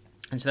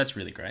 And so that's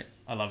really great.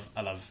 I love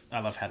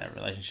how that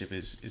relationship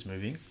is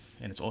moving,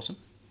 and it's awesome.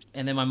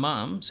 And then my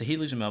mum, so he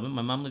lives in Melbourne.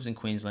 My mum lives in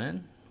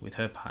Queensland with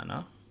her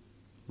partner.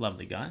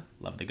 Lovely guy.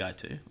 Love the guy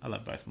too. I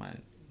love both my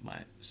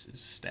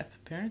step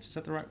parents. Is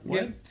that the right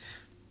word? Yeah.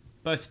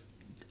 Both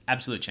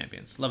absolute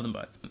champions. Love them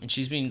both. And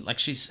she's been like,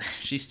 she's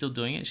still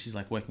doing it. She's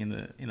like working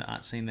in the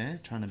art scene there,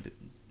 trying to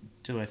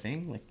do her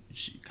thing. Like,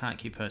 she can't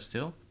keep her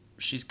still.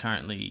 She's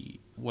currently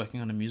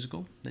working on a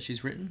musical that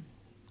she's written,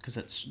 because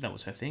that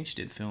was her thing. She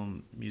did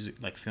film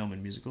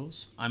and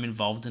musicals. I'm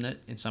involved in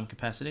it in some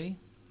capacity.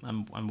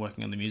 I'm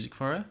working on the music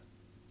for her.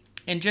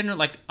 In general,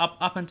 like,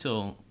 up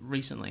until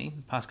recently,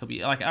 the past couple of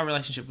years, like, our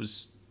relationship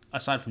was,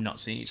 aside from not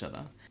seeing each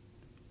other,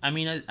 I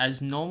mean,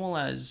 as normal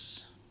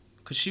as,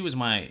 because she was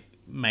my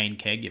main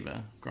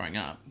caregiver growing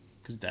up,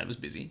 because Dad was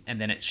busy, and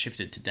then it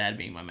shifted to Dad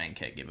being my main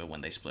caregiver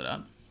when they split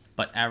up.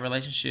 But our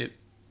relationship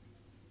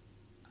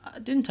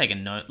didn't take a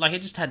note. Like, it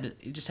just had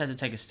to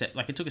take a step.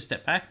 Like, it took a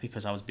step back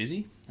because I was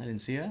busy. I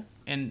didn't see her,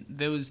 and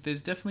there's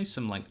definitely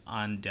some, like,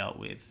 undealt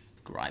with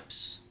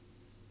gripes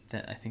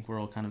that I think we're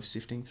all kind of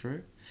sifting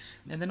through.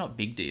 And they're not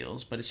big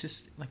deals, but it's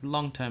just like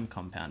long-term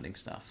compounding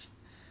stuff.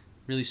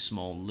 Really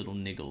small little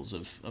niggles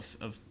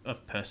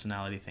of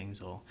personality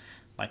things, or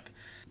like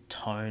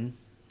tone,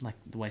 like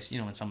the way, you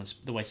know,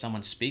 the way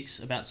someone speaks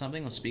about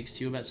something or speaks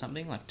to you about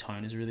something, like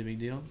tone is a really big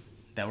deal.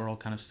 That we're all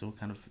kind of still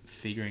kind of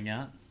figuring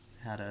out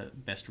how to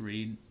best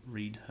read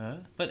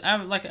her. But our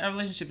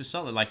relationship is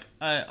solid. Like,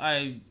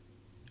 I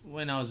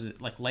when I was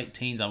like late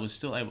teens, I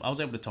was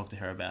able to talk to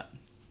her about,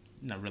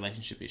 you know,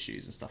 relationship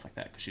issues and stuff like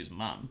that, because she was a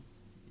mum.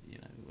 You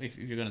know, if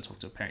you're going to talk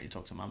to a parent, you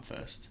talk to mum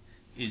first,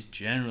 is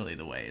generally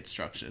the way it's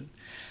structured.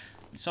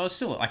 So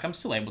I'm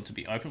still able to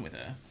be open with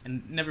her,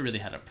 and never really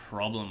had a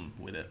problem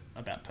with it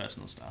about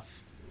personal stuff.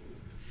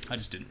 I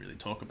just didn't really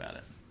talk about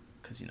it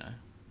because, you know,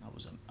 I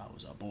was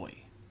a boy.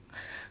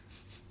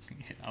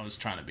 I was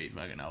trying to be a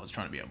boy. I was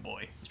trying to be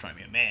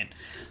a man.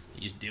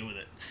 You just deal with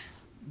it.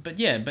 But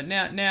yeah,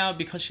 now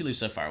because she lives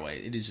so far away,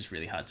 it is just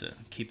really hard to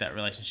keep that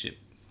relationship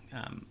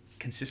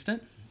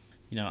consistent.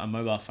 You know, a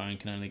mobile phone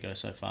can only go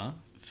so far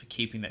for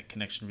keeping that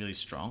connection really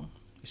strong,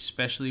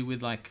 especially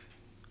with like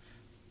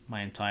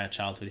my entire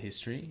childhood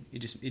history. It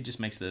just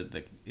makes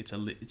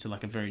it's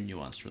like a very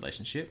nuanced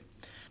relationship.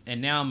 And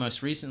now,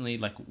 most recently,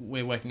 like,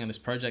 we're working on this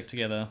project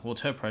together. Well,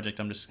 it's her project.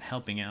 I'm just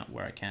helping out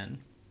where I can.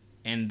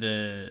 And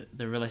the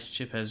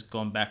relationship has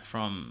gone back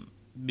from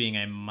being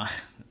a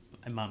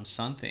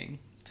mum-son thing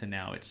to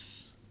now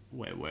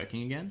we're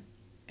working again.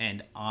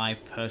 And I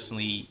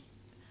personally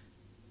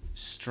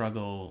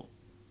struggle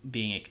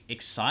being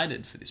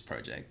excited for this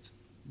project,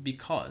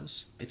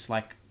 because it's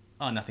like,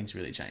 oh, nothing's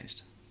really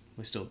changed.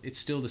 It's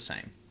still the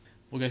same.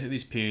 We'll go through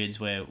these periods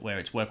where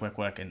it's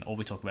work, and all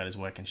we talk about is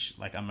work, and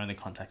like, I'm only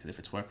contacted if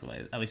it's work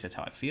related. At least that's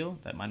how I feel.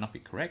 That might not be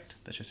correct.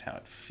 That's just how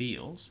it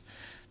feels.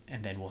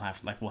 And then we'll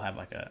have like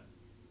a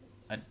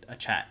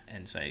chat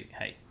and say,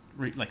 hey,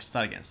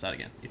 start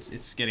again.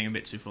 It's getting a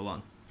bit too full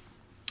on,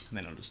 and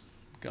then I'll just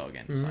go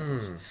again in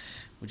cycles,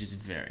 which is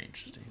very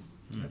interesting.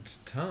 That's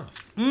tough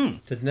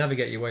to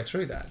navigate your way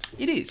through that.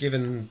 It is,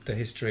 given the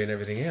history and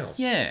everything else.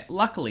 Yeah,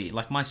 luckily,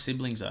 like, my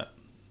siblings are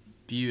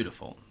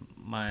beautiful.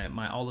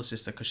 My older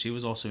sister, because she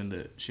was also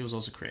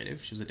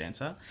creative. She was a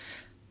dancer.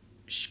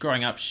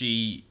 Growing up,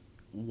 she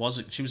was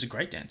a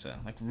great dancer,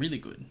 like really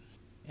good.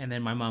 And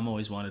then my mum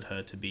always wanted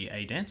her to be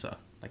a dancer,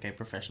 like a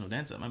professional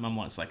dancer. My mum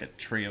wants like a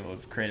trio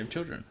of creative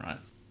children, right?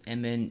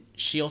 And then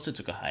she also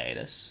took a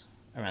hiatus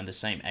around the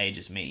same age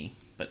as me,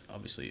 but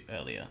obviously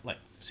earlier, like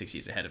 6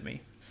 years ahead of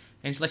me.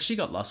 And it's like, she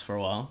got lost for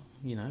a while.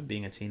 you know,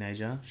 being a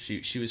teenager.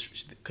 She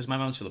was, because my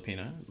mum's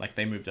Filipino, like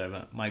they moved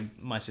over.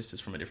 My sister's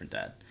from a different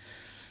dad.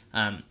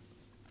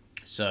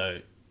 So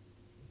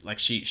like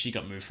she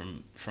got moved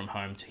from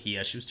home to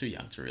here. She was too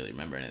young to really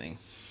remember anything.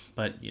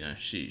 But, you know,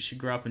 she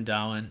grew up in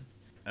Darwin,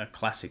 a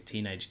classic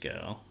teenage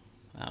girl,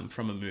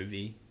 from a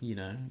movie, you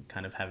know,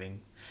 kind of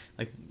having,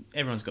 like,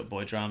 everyone's got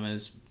boy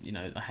dramas, you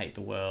know, I hate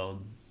the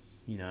world,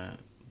 you know,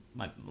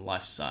 my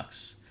life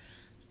sucks,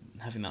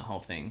 having that whole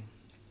thing.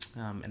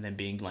 And then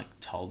being, like,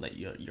 told that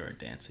you're a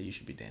dancer, you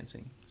should be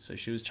dancing. So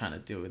she was trying to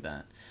deal with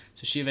that.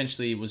 So she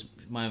eventually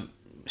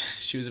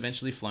she was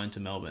eventually flown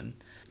to Melbourne.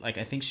 Like,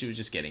 I think she was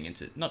just getting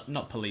into,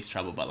 not police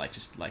trouble, but,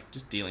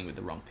 just dealing with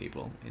the wrong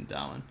people in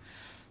Darwin.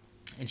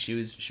 And she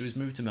was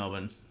moved to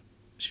Melbourne.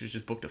 She was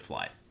just booked a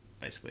flight,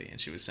 basically, and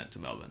she was sent to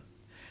Melbourne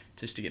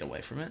just to get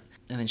away from it.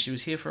 And then she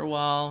was here for a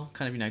while,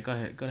 kind of, you know,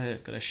 got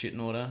her shit in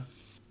order.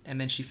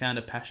 And then she found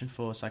a passion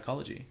for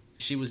psychology.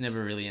 She was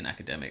never really an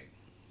academic.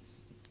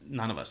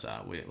 None of us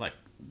are.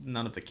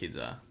 None of the kids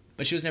are.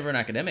 But she was never an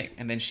academic.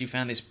 And then she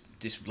found this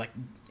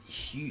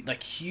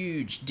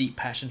huge, deep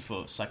passion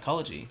for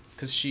psychology.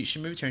 Because she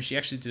moved here and she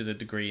actually did a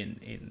degree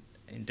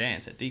in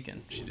dance at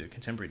Deakin. She did a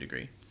contemporary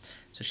degree.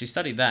 So she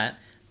studied that,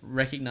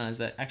 recognized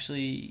that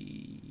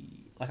actually,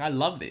 like, I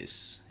love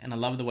this and I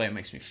love the way it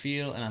makes me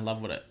feel and I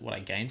love what I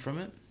gain from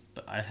it,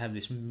 but I have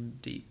this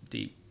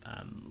deep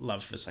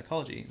love for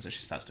psychology. And so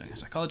she starts doing a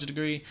psychology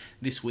degree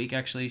this week.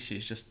 Actually,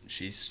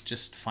 she's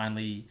just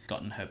finally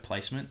gotten her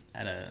placement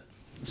at a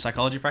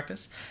psychology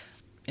practice,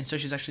 and so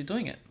she's actually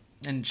doing it.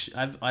 And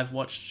I've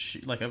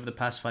watched, like, over the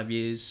past 5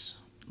 years,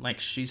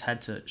 like, she's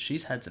had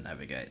to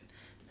navigate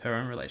her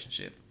own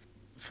relationship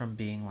from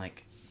being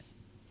like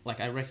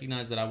I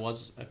recognize that I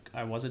was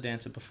a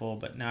dancer before,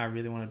 but now I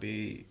really want to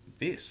be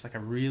this. Like, I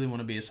really want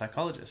to be a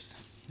psychologist.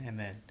 And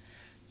then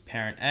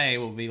parent A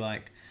will be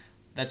like,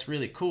 that's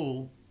really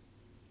cool,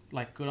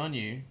 like, good on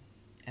you.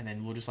 And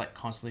then we'll just, like,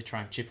 constantly try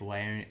and chip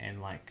away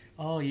and like,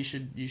 oh, you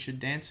should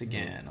dance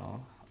again. Mm.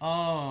 Or,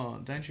 oh,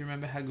 don't you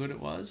remember how good it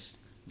was?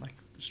 Like,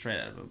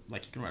 straight out of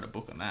like, you can write a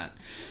book on that.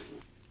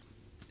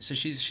 So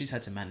she's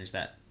had to manage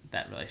that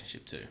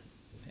relationship too.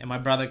 And my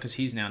brother, because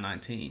he's now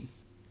 19,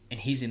 and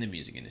he's in the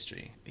music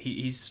industry.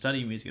 He's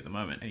studying music at the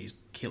moment, and he's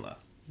killer.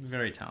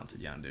 Very talented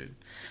young dude.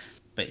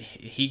 But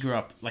he grew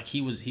up, like,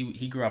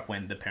 he grew up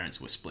when the parents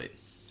were split.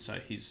 So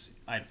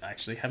I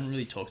actually haven't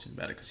really talked to him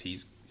about it because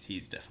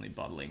he's definitely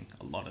bottling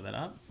a lot of that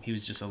up. He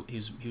was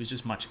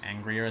just much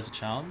angrier as a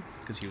child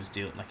because he was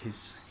dealing, like,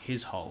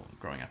 his whole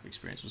growing up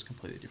experience was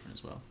completely different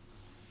as well.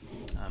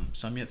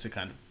 So I'm yet to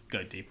kind of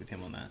go deep with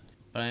him on that.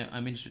 But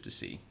I'm interested to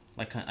see.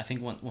 Like, I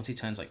think once he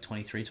turns, like,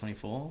 23,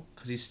 24,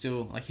 because he's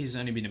still, like, he's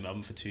only been in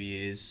Melbourne for 2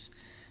 years.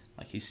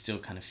 Like, he's still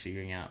kind of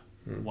figuring out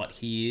what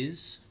he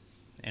is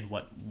and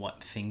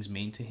what things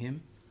mean to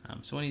him.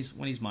 So when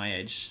he's my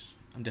age,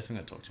 I'm definitely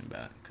going to talk to him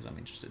about it because I'm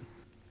interested.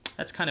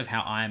 That's kind of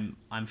how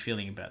I'm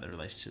feeling about the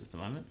relationship at the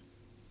moment.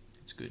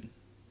 It's good.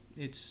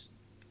 It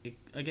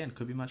again,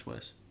 could be much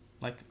worse.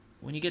 Like,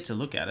 when you get to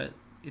look at it,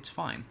 it's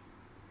fine.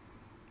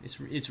 It's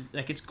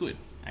like, it's good,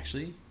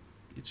 actually.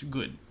 It's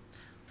good.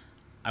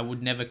 I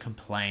would never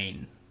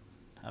complain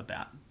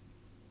about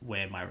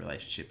where my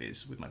relationship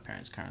is with my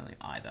parents currently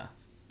either,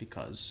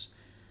 because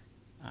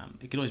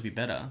it could always be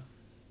better,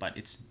 but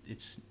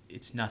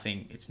it's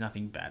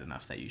nothing bad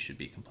enough that you should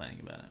be complaining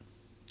about it.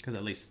 Because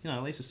at least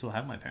I still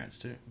have my parents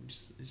too, which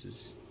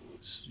is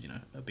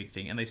a big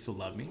thing, and they still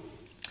love me.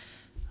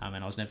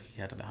 And I was never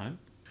kicked out of the home.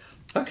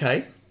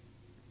 Okay,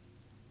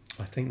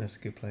 I think that's a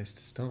good place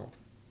to stop.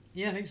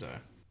 Yeah, I think so.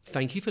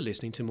 Thank you for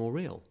listening to More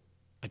Real.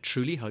 I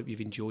truly hope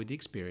you've enjoyed the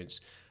experience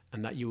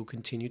and that you will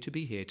continue to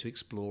be here to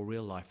explore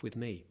real life with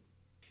me.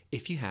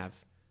 If you have,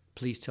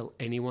 please tell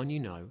anyone you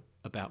know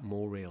about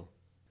More Real.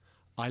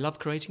 I love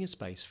creating a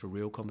space for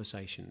real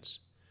conversations,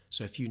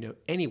 so if you know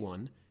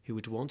anyone who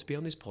would want to be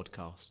on this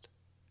podcast,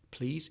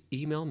 please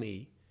email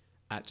me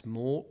at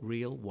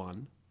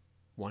morereal1,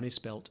 one is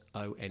spelt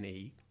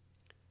O-N-E,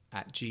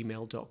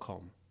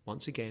 @gmail.com.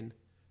 Once again,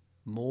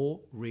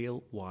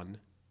 morereal1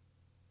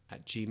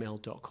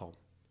 @gmail.com.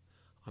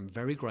 I'm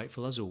very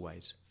grateful, as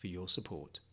always, for your support.